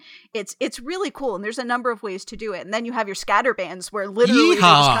moment. It's really cool, and there's a number of ways to do it. And then you have your scatter bands where literally they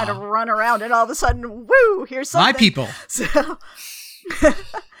just kind of run around and all of a sudden, woo, here's something. My people. So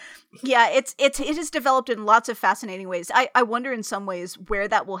yeah, it has developed in lots of fascinating ways. I wonder in some ways where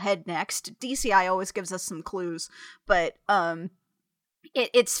that will head next. DCI always gives us some clues, but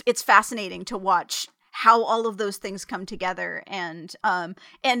it's fascinating to watch how all of those things come together, and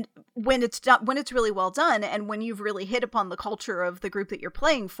when it's done, when it's really well done, and when you've really hit upon the culture of the group that you're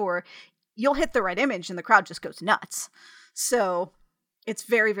playing for, you'll hit the right image and the crowd just goes nuts. So it's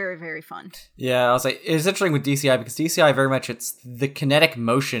very, very, very fun. Yeah, I was like, it's interesting with DCI because DCI very much, it's the kinetic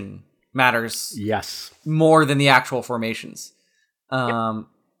motion matters. Yes. More than the actual formations,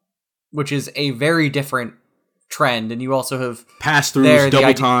 which is a very different trend. And you also have pass-throughs,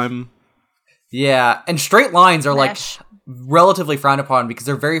 double time. Yeah, and straight lines are like relatively frowned upon because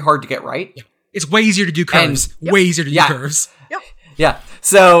they're very hard to get right. Yeah. It's way easier to do curves. Way easier to do curves. Yep. Yeah.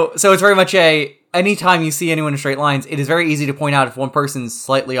 So it's very much anytime you see anyone in straight lines, it is very easy to point out if one person's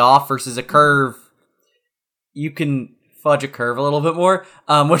slightly off versus a curve. You can fudge a curve a little bit more,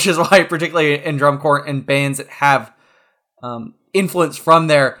 which is why, particularly in drum corps and bands that have influence from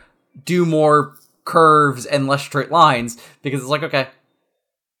there, do more curves and less straight lines, because it's like, okay.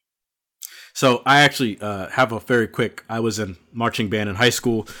 So I actually have a very quick, I was in marching band in high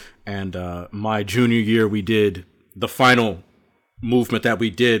school, and my junior year we did, the final movement that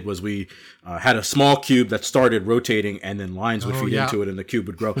we did was we had a small cube that started rotating, and then lines would feed into it and the cube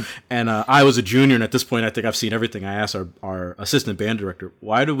would grow. And I was a junior, and at this point I think I've seen everything. I asked our assistant band director,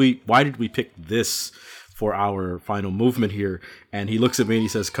 why did we pick this for our final movement here? And he looks at me and he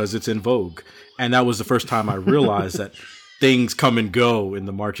says, because it's in vogue. And that was the first time I realized that things come and go in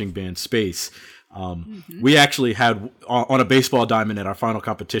the marching band space. We actually had on a baseball diamond at our final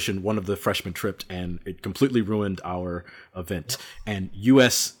competition, one of the freshmen tripped and it completely ruined our event. And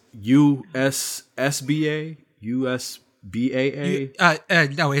USSBA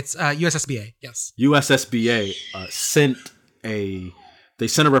no, it's USSBA. Yes, USSBA they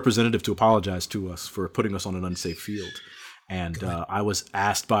sent a representative to apologize to us for putting us on an unsafe field. And I was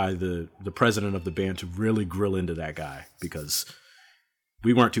asked by the president of the band to really grill into that guy because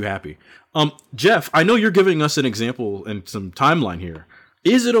we weren't too happy. Jeff, I know you're giving us an example and some timeline here.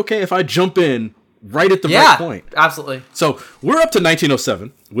 Is it okay if I jump in right at the right point? Absolutely. So we're up to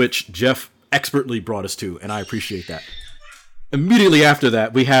 1907, which Jeff expertly brought us to, and I appreciate that. Immediately after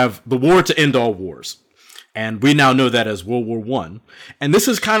that, we have the war to end all wars. And we now know that as World War I. And this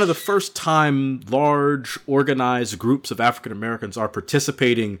is kind of the first time large organized groups of African Americans are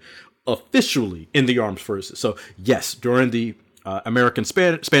participating officially in the armed forces. So yes, during the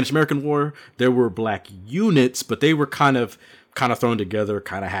Spanish-American War, there were black units, but they were kind of thrown together,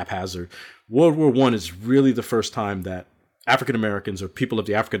 kind of haphazard. World War I is really the first time that African Americans or people of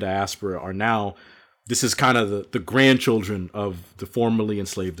the African diaspora are now, this is kind of the grandchildren of the formerly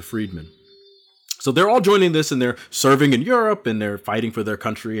enslaved, the freedmen. So they're all joining this and they're serving in Europe and they're fighting for their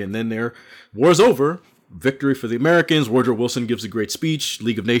country. And then their war's over. Victory for the Americans. Woodrow Wilson gives a great speech.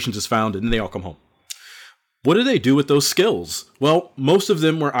 League of Nations is found, and then they all come home. What do they do with those skills? Well, most of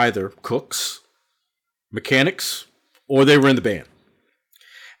them were either cooks, mechanics, or they were in the band.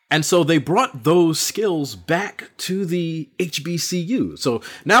 And so they brought those skills back to the HBCU. So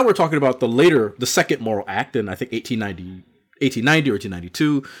now we're talking about the second Morrill Act in, I think, 1890 or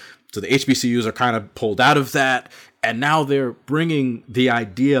 1892. So the HBCUs are kind of pulled out of that, and now they're bringing the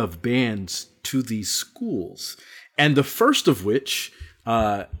idea of bands to these schools. And the first of which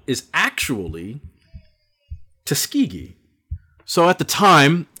is actually Tuskegee. So at the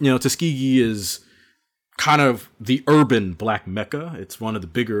time, Tuskegee is kind of the urban black mecca. It's one of the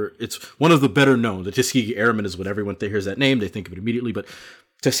better known. The Tuskegee Airmen is what everyone hears that name, they think of it immediately. But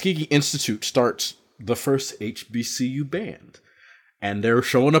Tuskegee Institute starts the first HBCU band. And they're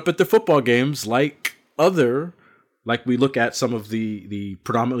showing up at the football games like we look at some of the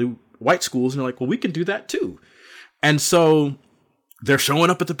predominantly white schools, and they're like, well, we can do that too. And so they're showing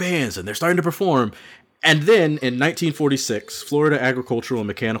up at the bands and they're starting to perform. And then in 1946, Florida Agricultural and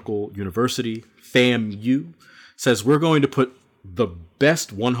Mechanical University, FAMU, says we're going to put the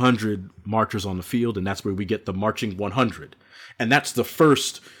best 100 marchers on the field, and that's where we get the Marching 100. And that's the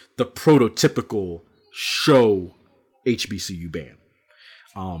prototypical show HBCU band.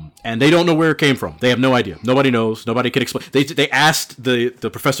 And they don't know where it came from. They have no idea. Nobody knows. Nobody can explain. They asked the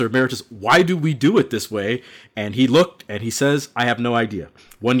professor emeritus, why do we do it this way? And he looked and he says, I have no idea.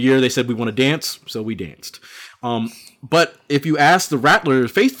 One year they said we want to dance, so we danced. But if you ask the Rattler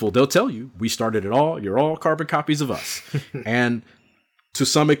faithful, they'll tell you, we started it all. You're all carbon copies of us. And to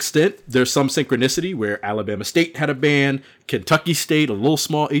some extent, there's some synchronicity where Alabama State had a band, Kentucky State, a little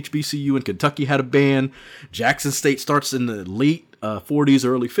small HBCU in Kentucky, had a band. Jackson State starts in the late 40s,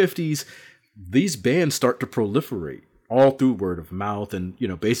 early 50s. These bands start to proliferate all through word of mouth and,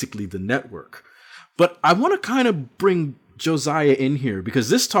 basically the network. But I want to kind of bring Josiah in here because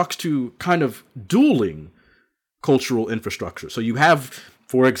this talks to kind of dueling cultural infrastructure. So you have,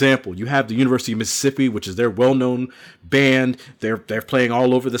 for example, you have the University of Mississippi, which is their well-known band. They're playing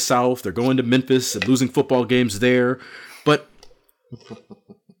all over the South. They're going to Memphis and losing football games there. But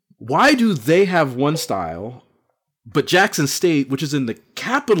why do they have one style, but Jackson State, which is in the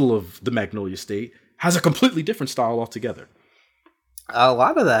capital of the Magnolia State, has a completely different style altogether? A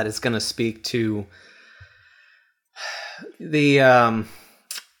lot of that is going to speak to the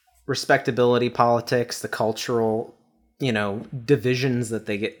respectability politics, the cultural, divisions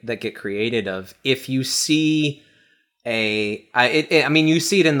that get created of, if you see I mean, you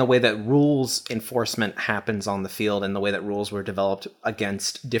see it in the way that rules enforcement happens on the field and the way that rules were developed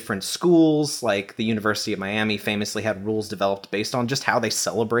against different schools. Like the University of Miami famously had rules developed based on just how they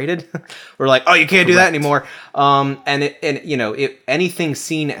celebrated. We're like, oh, you can't do that anymore. Anything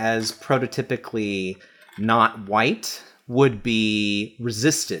seen as prototypically not white would be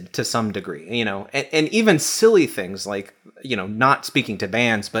resisted to some degree, and even silly things like, not speaking to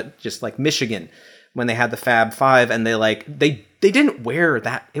bands, but just like Michigan, when they had the Fab Five, and they didn't wear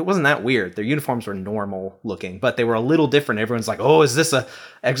that. It wasn't that weird. Their uniforms were normal looking, but they were a little different. Everyone's like, oh, is this a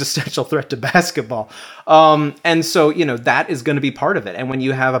existential threat to basketball? And so, that is going to be part of it. And when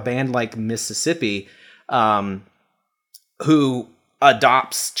you have a band like Mississippi, who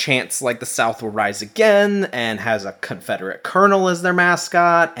adopts chants like the South will rise again and has a Confederate colonel as their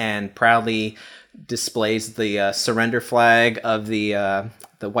mascot and proudly displays the surrender flag of the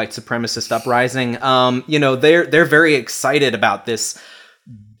white supremacist uprising. They're very excited about this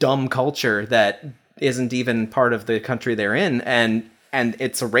dumb culture that isn't even part of the country they're in, and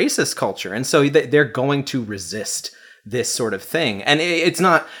it's a racist culture, and so they're going to resist this sort of thing. And it's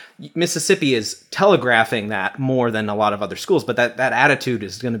not, Mississippi is telegraphing that more than a lot of other schools, but that attitude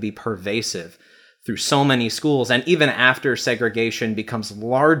is going to be pervasive through so many schools. And even after segregation becomes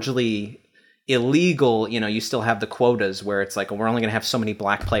largely illegal, you still have the quotas where it's like, well, we're only going to have so many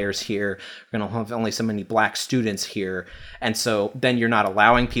black players here. We're going to have only so many black students here. And so then you're not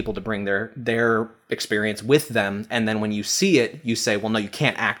allowing people to bring their experience with them. And then when you see it, you say, well, no, you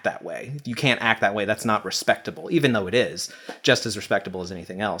can't act that way. You can't act that way. That's not respectable, even though it is just as respectable as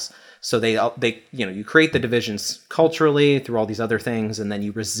anything else. So they you create the divisions culturally through all these other things, and then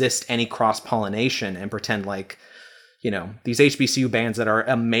you resist any cross-pollination and pretend like, these HBCU bands that are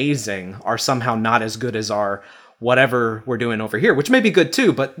amazing are somehow not as good as our whatever we're doing over here, which may be good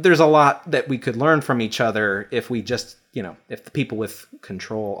too, but there's a lot that we could learn from each other if we just, if the people with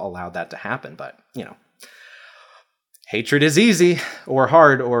control allowed that to happen. But, hatred is easy or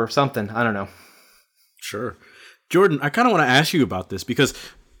hard or something. I don't know. Sure. Jordan, I kind of want to ask you about this because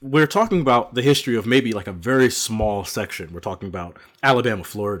we're talking about the history of maybe like a very small section. We're talking about Alabama,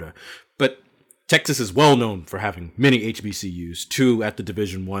 Florida, but Texas is well known for having many HBCUs, 2 at the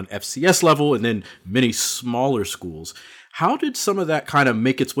Division I FCS level, and then many smaller schools. How did some of that kind of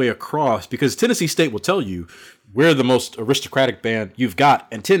make its way across? Because Tennessee State will tell you we're the most aristocratic band you've got,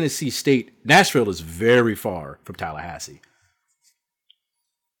 and Tennessee State, Nashville is very far from Tallahassee.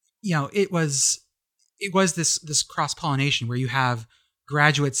 It was this cross-pollination where you have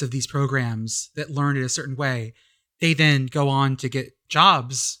graduates of these programs that learn it a certain way. They then go on to get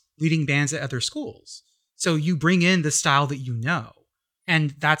jobs leading bands at other schools. So you bring in the style that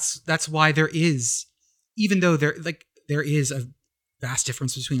and that's why there is, even though there is a vast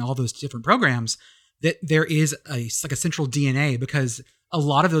difference between all those different programs, that there is a central DNA, because a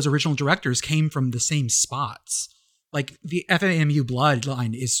lot of those original directors came from the same spots. Like the FAMU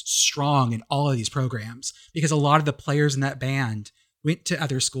bloodline is strong in all of these programs because a lot of the players in that band went to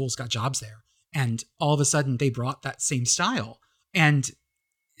other schools, got jobs there, and all of a sudden they brought that same style. And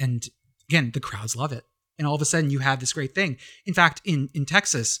again, the crowds love it. And all of a sudden you have this great thing. In fact, in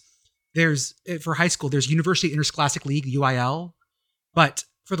Texas, for high school, there's University Interscholastic League, UIL. But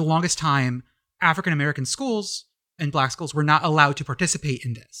for the longest time, African-American schools and black schools were not allowed to participate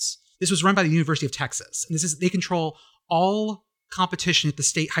in this. This was run by the University of Texas. And they control all competition at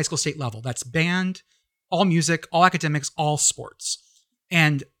the high school state level. That's band, all music, all academics, all sports.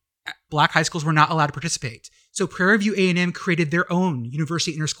 And black high schools were not allowed to participate. So Prairie View A&M created their own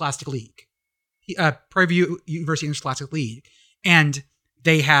University Interscholastic League, Prairie View University Interscholastic League, and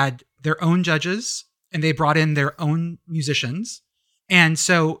they had their own judges and they brought in their own musicians. And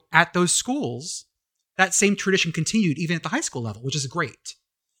so at those schools, that same tradition continued even at the high school level, which is great.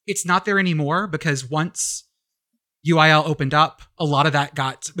 It's not there anymore because once UIL opened up, a lot of that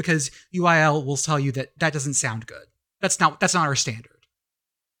because UIL will tell you that doesn't sound good. That's not our standard.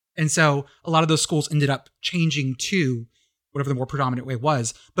 And so a lot of those schools ended up changing to whatever the more predominant way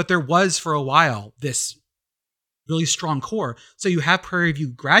was. But there was, for a while, this really strong core. So you have Prairie View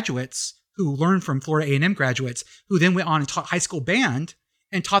graduates who learned from Florida A&M graduates who then went on and taught high school band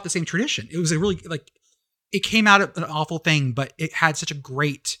and taught the same tradition. It was a really, it came out of an awful thing, but it had such a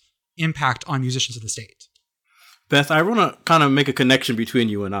great impact on musicians of the state. Beth, I want to kind of make a connection between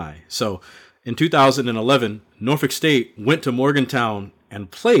you and I. So in 2011, Norfolk State went to Morgantown and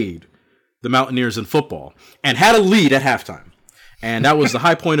played the Mountaineers in football and had a lead at halftime. And that was the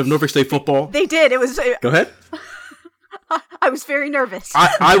high point of Norfolk State football. They did. It was. Go ahead. I was very nervous.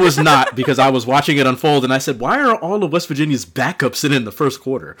 I was not, because I was watching it unfold and I said, why are all of West Virginia's backups in the first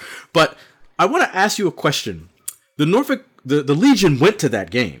quarter? But I want to ask you a question. the Legion went to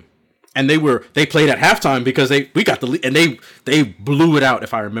that game, and they played at halftime because we got the lead, and they blew it out,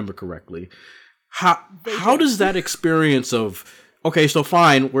 if I remember correctly. How does that experience of, okay, so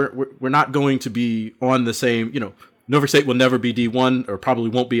fine, we're not going to be on the same, Norfolk State will never be D1, or probably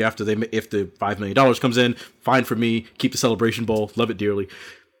won't be if the $5 million comes in. Fine for me. Keep the Celebration Bowl. Love it dearly.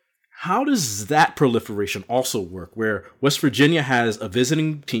 How does that proliferation also work, where West Virginia has a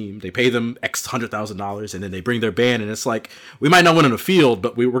visiting team, they pay them X $100,000, and then they bring their band, and it's like, we might not win on the field,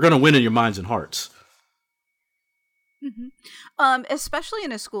 but we're going to win in your minds and hearts. Mm-hmm. Especially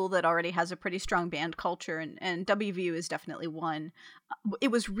in a school that already has a pretty strong band culture, and WVU is definitely one. It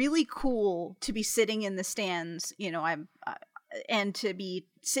was really cool to be sitting in the stands, and to be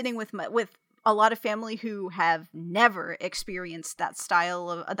sitting with a lot of family who have never experienced that style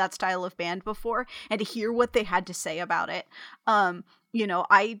of band before, and to hear what they had to say about it.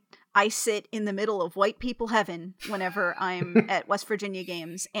 I sit in the middle of white people heaven whenever I'm at West Virginia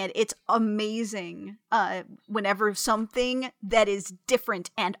games, and it's amazing whenever something that is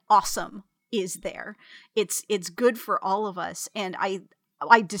different and awesome is there. It's good for all of us, and I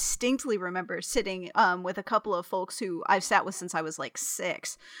distinctly remember sitting with a couple of folks who I've sat with since I was like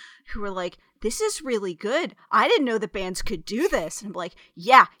 6, who were like, "This is really good. I didn't know that bands could do this." And I'm like,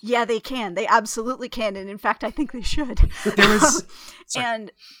 yeah, they can. They absolutely can, and in fact, I think they should. There was,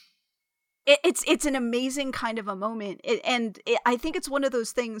 and it's an amazing kind of a moment, I think it's one of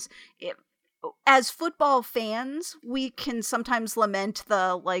those things. As football fans, we can sometimes lament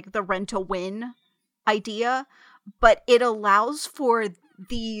the rent a win idea, but it allows for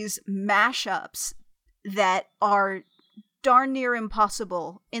these mashups that are darn near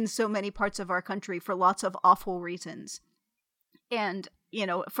impossible in so many parts of our country for lots of awful reasons. And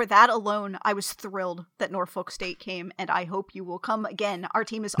for that alone, I was thrilled that Norfolk State came, and I hope you will come again. Our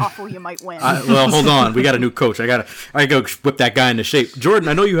team is awful. You might win. Well, hold on. We got a new coach. I gotta go whip that guy into shape. Jordan,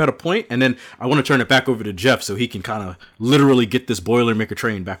 I know you had a point, and then I want to turn it back over to Jeff so he can kind of literally get this Boilermaker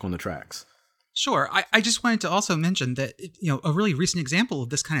train back on the tracks. Sure. I just wanted to also mention that, a really recent example of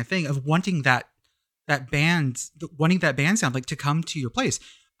this kind of thing, of wanting that band sound like to come to your place.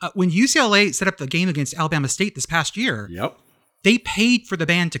 When UCLA set up the game against Alabama State this past year, yep, they paid for the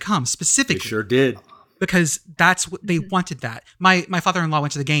band to come specifically. They sure did. Because that's what they wanted. That my father-in-law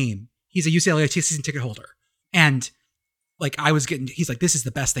went to the game. He's a UCLA season ticket holder, and he's like, "This is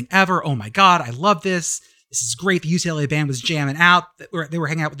the best thing ever. Oh my God, I love this. This is great." The UCLA band was jamming out. They were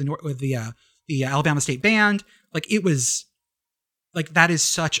hanging out with the Alabama State band. It was like, that is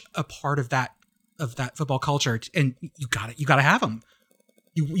such a part of that football culture, and you got to have them.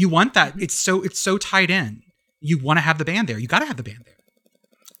 You want that. It's so tied in. You want to have the band there. You got to have the band there.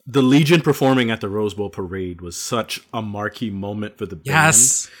 The Legion performing at the Rose Bowl parade was such a marquee moment for the band.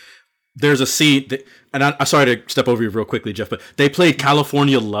 Yes. There's a scene, and I'm sorry to step over you real quickly, Jeff, but they played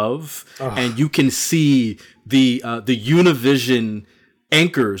California Love, and you can see the Univision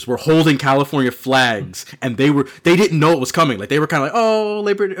anchors were holding California flags, and they didn't know it was coming. They were kind of like, oh,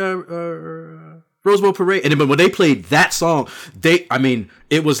 Rose Bowl parade. And then when they played that song,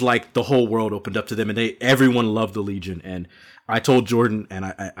 it was like the whole world opened up to them, and everyone loved the Legion. And I told Jordan, and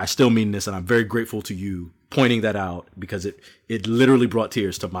I still mean this, and I'm very grateful to you pointing that out, because it literally brought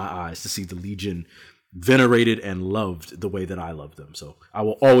tears to my eyes to see the Legion venerated and loved the way that I love them. So I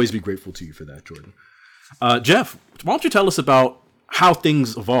will always be grateful to you for that, Jordan. Jeff, why don't you tell us about how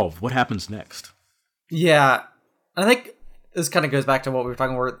things evolve? What happens next? Yeah, I think this kind of goes back to what we were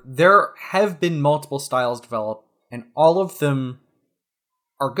talking about. There have been multiple styles developed, and all of them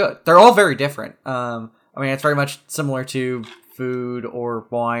are good. They're all very different. It's very much similar to food or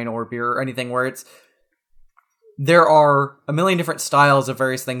wine or beer or anything, where there are a million different styles of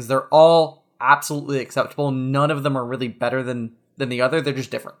various things. They're all absolutely acceptable. None of them are really better than the other. They're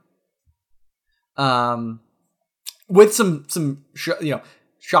just different. With some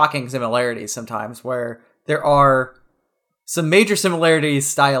shocking similarities sometimes, where there are some major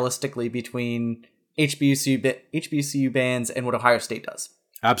similarities stylistically between HBCU bands and what Ohio State does.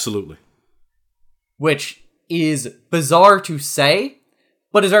 Absolutely. Which is bizarre to say,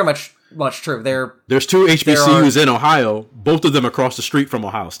 but is very much true. There's two HBCUs in Ohio, both of them across the street from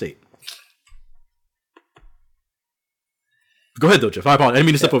Ohio State. Go ahead, though, Jeff. I apologize. I didn't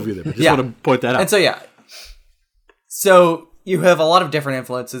mean to step over you there. I just want to point that out. And so you have a lot of different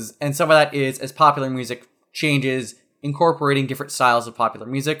influences, and some of that is as popular music changes, incorporating different styles of popular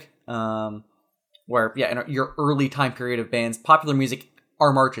music. Where, in your early time period of bands, popular music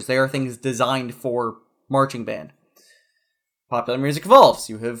are marches. They are things designed for marching band. Popular music evolves.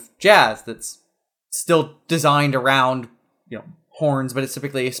 You have jazz that's still designed around, horns, but it's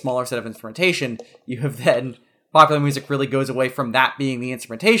typically a smaller set of instrumentation. You have then popular music really goes away from that being the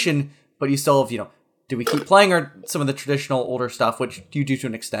instrumentation, but you still have, do we keep playing some of the traditional older stuff, which you do to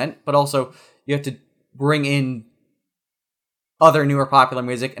an extent, but also you have to bring in other newer popular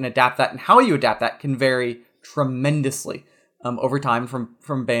music and adapt that, and how you adapt that can vary tremendously over time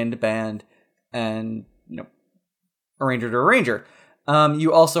from band to band and arranger to arranger.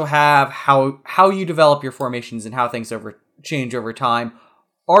 You also have how you develop your formations and how things change over time.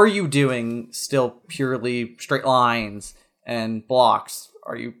 Are you doing still purely straight lines and blocks?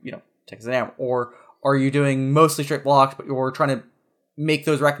 Are you, take as an example, or are you doing mostly straight blocks, but you're trying to make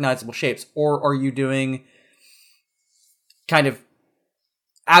those recognizable shapes? Or are you doing kind of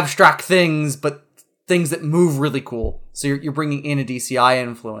abstract things, but things that move really cool? So you're bringing in a DCI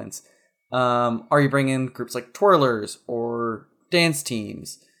influence. Are you bringing in groups like twirlers or dance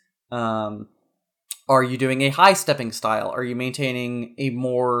teams? Are you doing a high stepping style? Are you maintaining a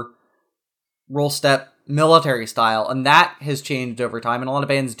more roll step military style? And that has changed over time, and a lot of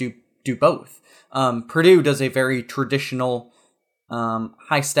bands do both. Purdue does a very traditional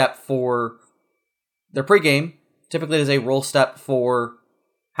high step for their pregame. Typically does a roll step for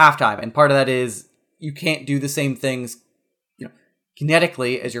halftime, and part of that is you can't do the same things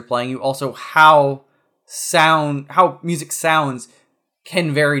kinetically as you're playing. You also how music sounds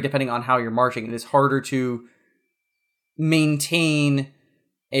can vary depending on how you're marching. It is harder to maintain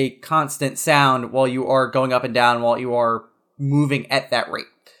a constant sound while you are going up and down, while you are moving at that rate.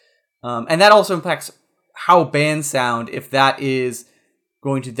 And that also impacts how bands sound, if that is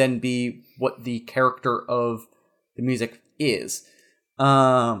going to then be what the character of the music is.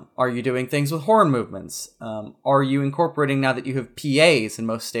 Are you doing things with horn movements? Are you incorporating, now that you have PAs in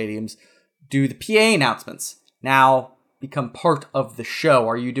most stadiums, do the PA announcements now become part of the show?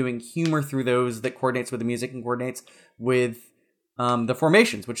 Are you doing humor through those that coordinates with the music and coordinates with the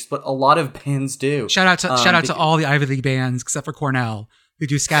formations, which is what a lot of bands do? Shout out to all the Ivy League bands, except for Cornell, who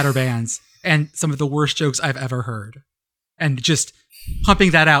do scatter bands and some of the worst jokes I've ever heard. And just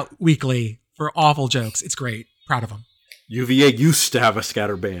pumping that out weekly for awful jokes. It's great. Proud of them. UVA used to have a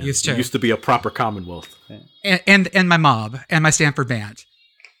scatter band. Used to be a proper Commonwealth. And my mob and my Stanford band.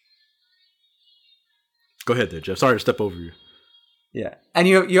 Go ahead there, Jeff. Sorry to step over you. Yeah. And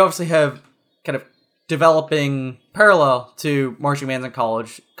you obviously have kind of developing parallel to marching bands in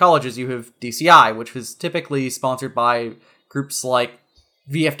colleges. You have DCI, which was typically sponsored by groups like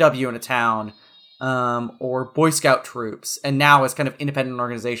VFW in a town, or Boy Scout troops, and now as kind of independent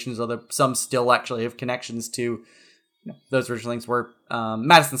organizations, although some still actually have connections to those original things, where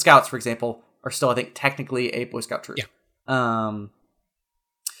Madison Scouts, for example, are still, I think, technically a Boy Scout troop. Yeah.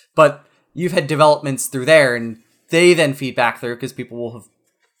 But you've had developments through there, and they then feed back through, because people will have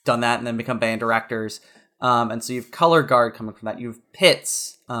done that and then become band directors. And so you have color guard coming from that. You have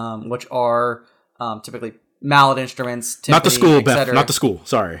pits, which are typically mallet instruments, timpani, not the school, et Beth. cetera. Not the school.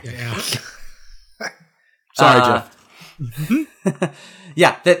 Sorry. Yeah. Sorry, Jeff.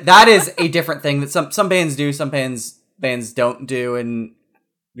 Yeah, that is a different thing that some bands do, some bands don't do, and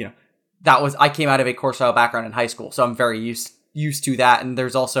I came out of a core style background in high school, so I'm very used to that. And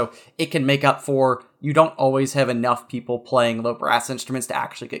there's also, it can make up for, you don't always have enough people playing low brass instruments to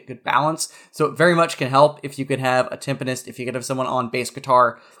actually get good balance. So it very much can help if you could have a timpanist, if you could have someone on bass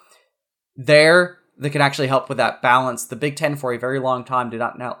guitar there that can actually help with that balance. The Big Ten for a very long time did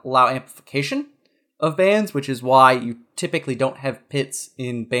not allow amplification of bands, which is why you typically don't have pits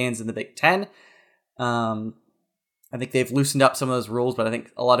in bands in the Big Ten. I think they've loosened up some of those rules, but I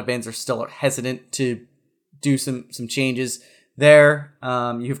think a lot of bands are still hesitant to do some changes there.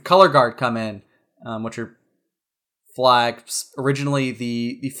 You have color guard come in, which are flags. Originally,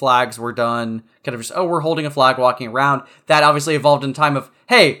 the flags were done kind of just, we're holding a flag walking around. That obviously evolved in time of,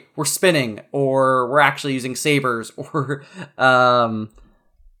 hey, we're spinning, or we're actually using sabers, or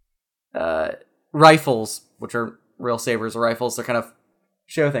rifles, which are real sabers or rifles. They're kind of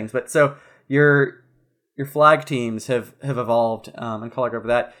show things. But so your flag teams have evolved and color guard for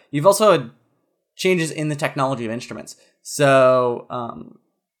that. You've also had changes in the technology of instruments. So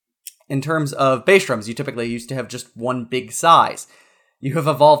in terms of bass drums, you typically used to have just one big size. You have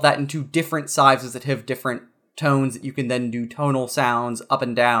evolved that into different sizes that have different tones that you can then do tonal sounds up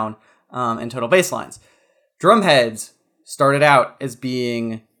and down and tonal bass lines. Drum heads started out as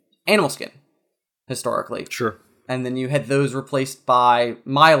being animal skin, historically. Sure. And then you had those replaced by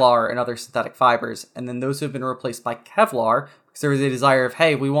Mylar and other synthetic fibers. And then those have been replaced by Kevlar, because there was a desire of,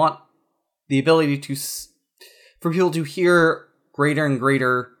 hey, we want the ability for people to hear greater and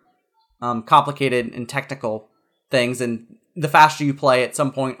greater complicated and technical things. And the faster you play at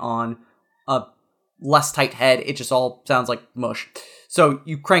some point on a less tight head, it just all sounds like mush. So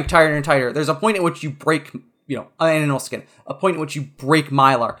you crank tighter and tighter. There's a point at which you break animal skin, a point in which you break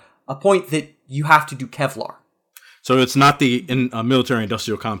Mylar, a point that you have to do Kevlar. So it's not the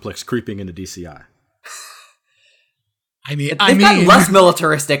military-industrial complex creeping into DCI. They've gotten less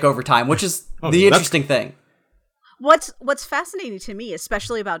militaristic over time, which is the interesting thing. What's fascinating to me,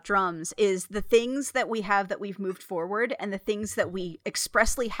 especially about drums, is the things that we have that we've moved forward and the things that we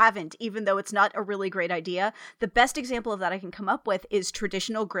expressly haven't, even though it's not a really great idea. The best example of that I can come up with is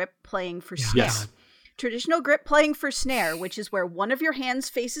traditional grip playing for snare. Yes. Traditional grip playing for snare, which is where one of your hands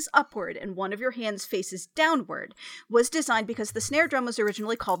faces upward and one of your hands faces downward, was designed because the snare drum was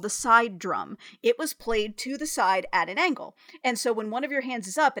originally called the side drum. It was played to the side at an angle. And so when one of your hands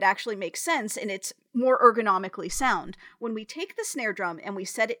is up, it actually makes sense and it's more ergonomically sound. When we take the snare drum and we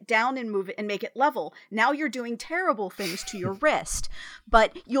set it down and move it and make it level, now you're doing terrible things to your wrist.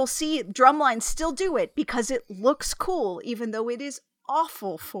 But you'll see drumlines still do it because it looks cool, even though it is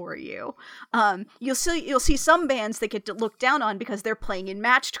awful for you. You'll see some bands that get to look down on because they're playing in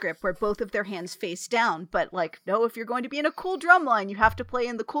matched grip where both of their hands face down. But no, if you're going to be in a cool drum line, you have to play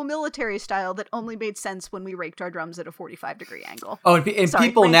in the cool military style that only made sense when we raked our drums at a 45-degree angle. Oh, and sorry,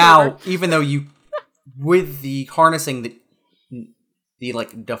 people now, even though you, with the harnessing, the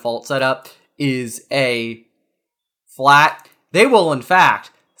default setup is a flat, they will in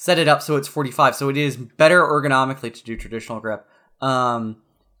fact set it up so it's 45, so it is better ergonomically to do traditional grip. And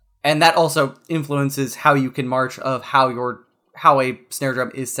that also influences how you can march of how a snare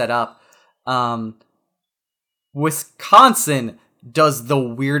drum is set up. Wisconsin does the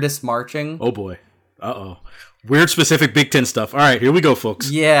weirdest marching. Oh boy. Uh-oh. Weird specific Big Ten stuff. All right, here we go, folks.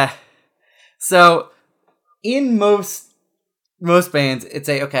 Yeah. So in most bands, it's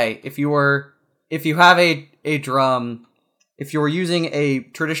if you have a drum, if you're using a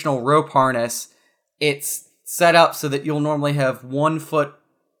traditional rope harness, it's set up so that you'll normally have one foot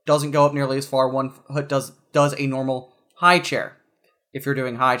doesn't go up nearly as far, one foot does a normal high chair, if you're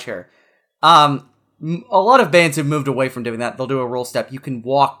doing high chair. A lot of bands have moved away from doing that. They'll do a roll step. You can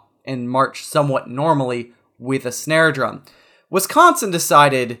walk and march somewhat normally with a snare drum. Wisconsin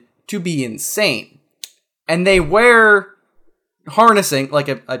decided to be insane, and they wear harnessing, like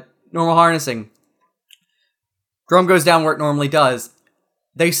a normal harnessing. Drum goes down where it normally does.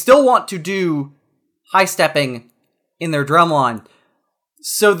 They still want to do high stepping in their drum line.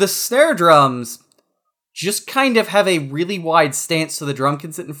 So the snare drums just kind of have a really wide stance so the drum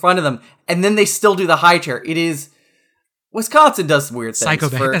can sit in front of them, and then they still do the high chair. Wisconsin does some weird things.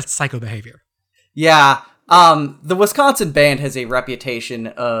 That's psycho behavior. Yeah. The Wisconsin band has a reputation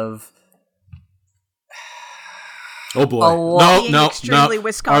of... Oh boy! No.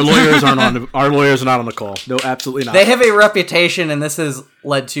 Our lawyers aren't on. Our lawyers are not on the call. No, absolutely not. They have a reputation, and this has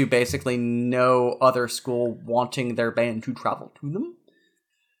led to basically no other school wanting their band to travel to them.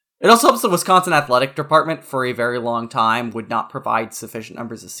 It also helps the Wisconsin athletic department for a very long time would not provide sufficient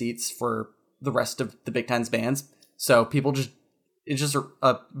numbers of seats for the rest of the Big Ten's bands. So it's just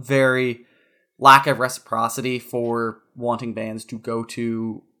a very lack of reciprocity for wanting bands to go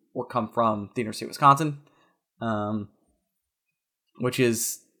to or come from the University of Wisconsin. Which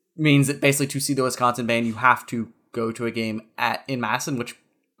means that basically to see the Wisconsin band, you have to go to a game in Madison, which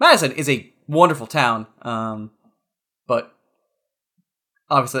Madison is a wonderful town. But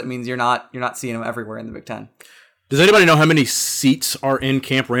obviously that means you're not seeing them everywhere in the Big Ten. Does anybody know how many seats are in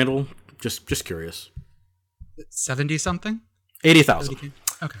Camp Randall? Just curious. 70 something? 80,000.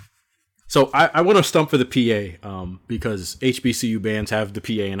 Okay. So I want to stump for the PA because HBCU bands have the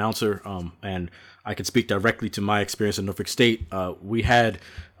PA announcer, and I can speak directly to my experience in Norfolk State. We had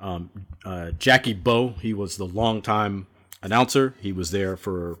Jackie Bowe. He was the longtime announcer. He was there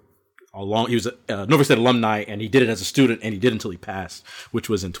for a long. He was a Norfolk State alumni, and he did it as a student, and he did until he passed, which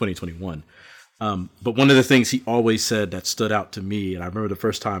was in 2021. But one of the things he always said that stood out to me, and I remember the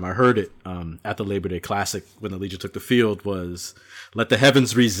first time I heard it at the Labor Day Classic when the Legion took the field, was, "Let the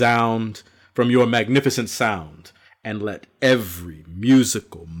heavens resound from your magnificent sound, and let every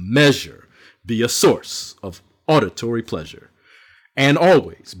musical measure be a source of auditory pleasure. And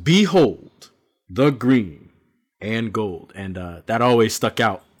always behold the green and gold." And that always stuck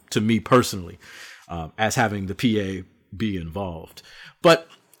out to me personally as having the PA be involved. But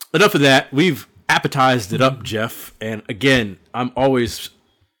enough of that. We've appetized it up, Jeff. And again, I'm always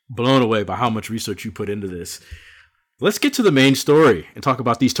blown away by how much research you put into this. Let's get to the main story and talk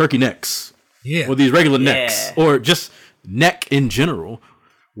about these turkey necks. Yeah. Or these regular necks. Or just neck in general.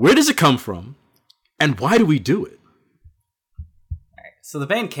 Where does it come from? And why do we do it? So the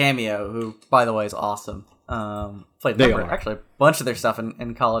band Cameo, who, by the way, is awesome. Played actually a bunch of their stuff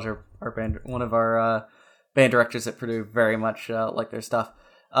in college. Our band, one of our band directors at Purdue very much liked their stuff.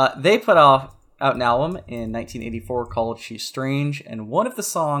 They put out an album in 1984 called She's Strange, and one of the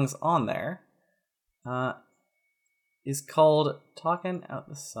songs on there is called Talking Out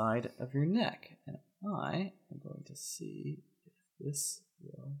the Side of Your Neck. And I am going to see if this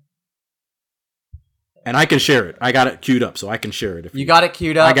will... And I can share it. I got it queued up, so I can share it. If You got it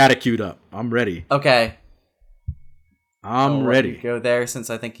queued up? I got it queued up. I'm ready. Okay. I'm ready. Go there,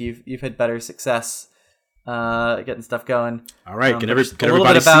 since I think you've had better success getting stuff going. All right. Can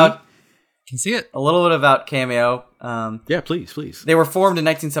everybody see? Can see it. A little bit about Cameo. Yeah, please. They were formed in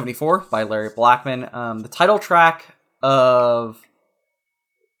 1974 by Larry Blackman. The title track of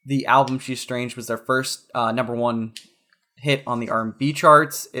the album She's Strange was their first number one hit on the R&B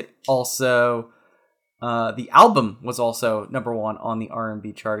charts. It also... the album was also number one on the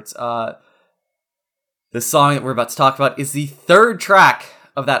R&B charts. The song that we're about to talk about is the third track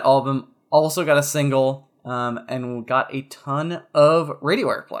of that album. Also got a single and got a ton of radio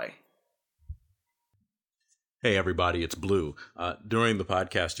airplay. Hey everybody, it's Blue. During the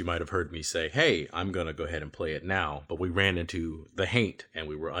podcast, you might have heard me say, hey, I'm going to go ahead and play it now, but we ran into the haint and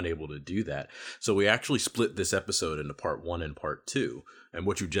we were unable to do that. So we actually split this episode into part 1 and part 2. And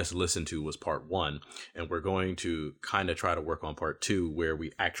what you just listened to was part 1. And we're going to kind of try to work on part 2 where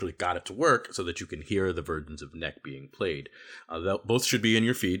we actually got it to work so that you can hear the versions of Neck being played. Both should be in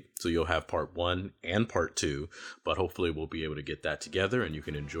your feed, so you'll have part 1 and part 2. But hopefully we'll be able to get that together and you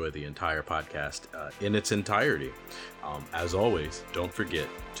can enjoy the entire podcast in its entirety. As always, don't forget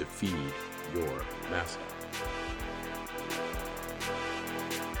to feed your mascot.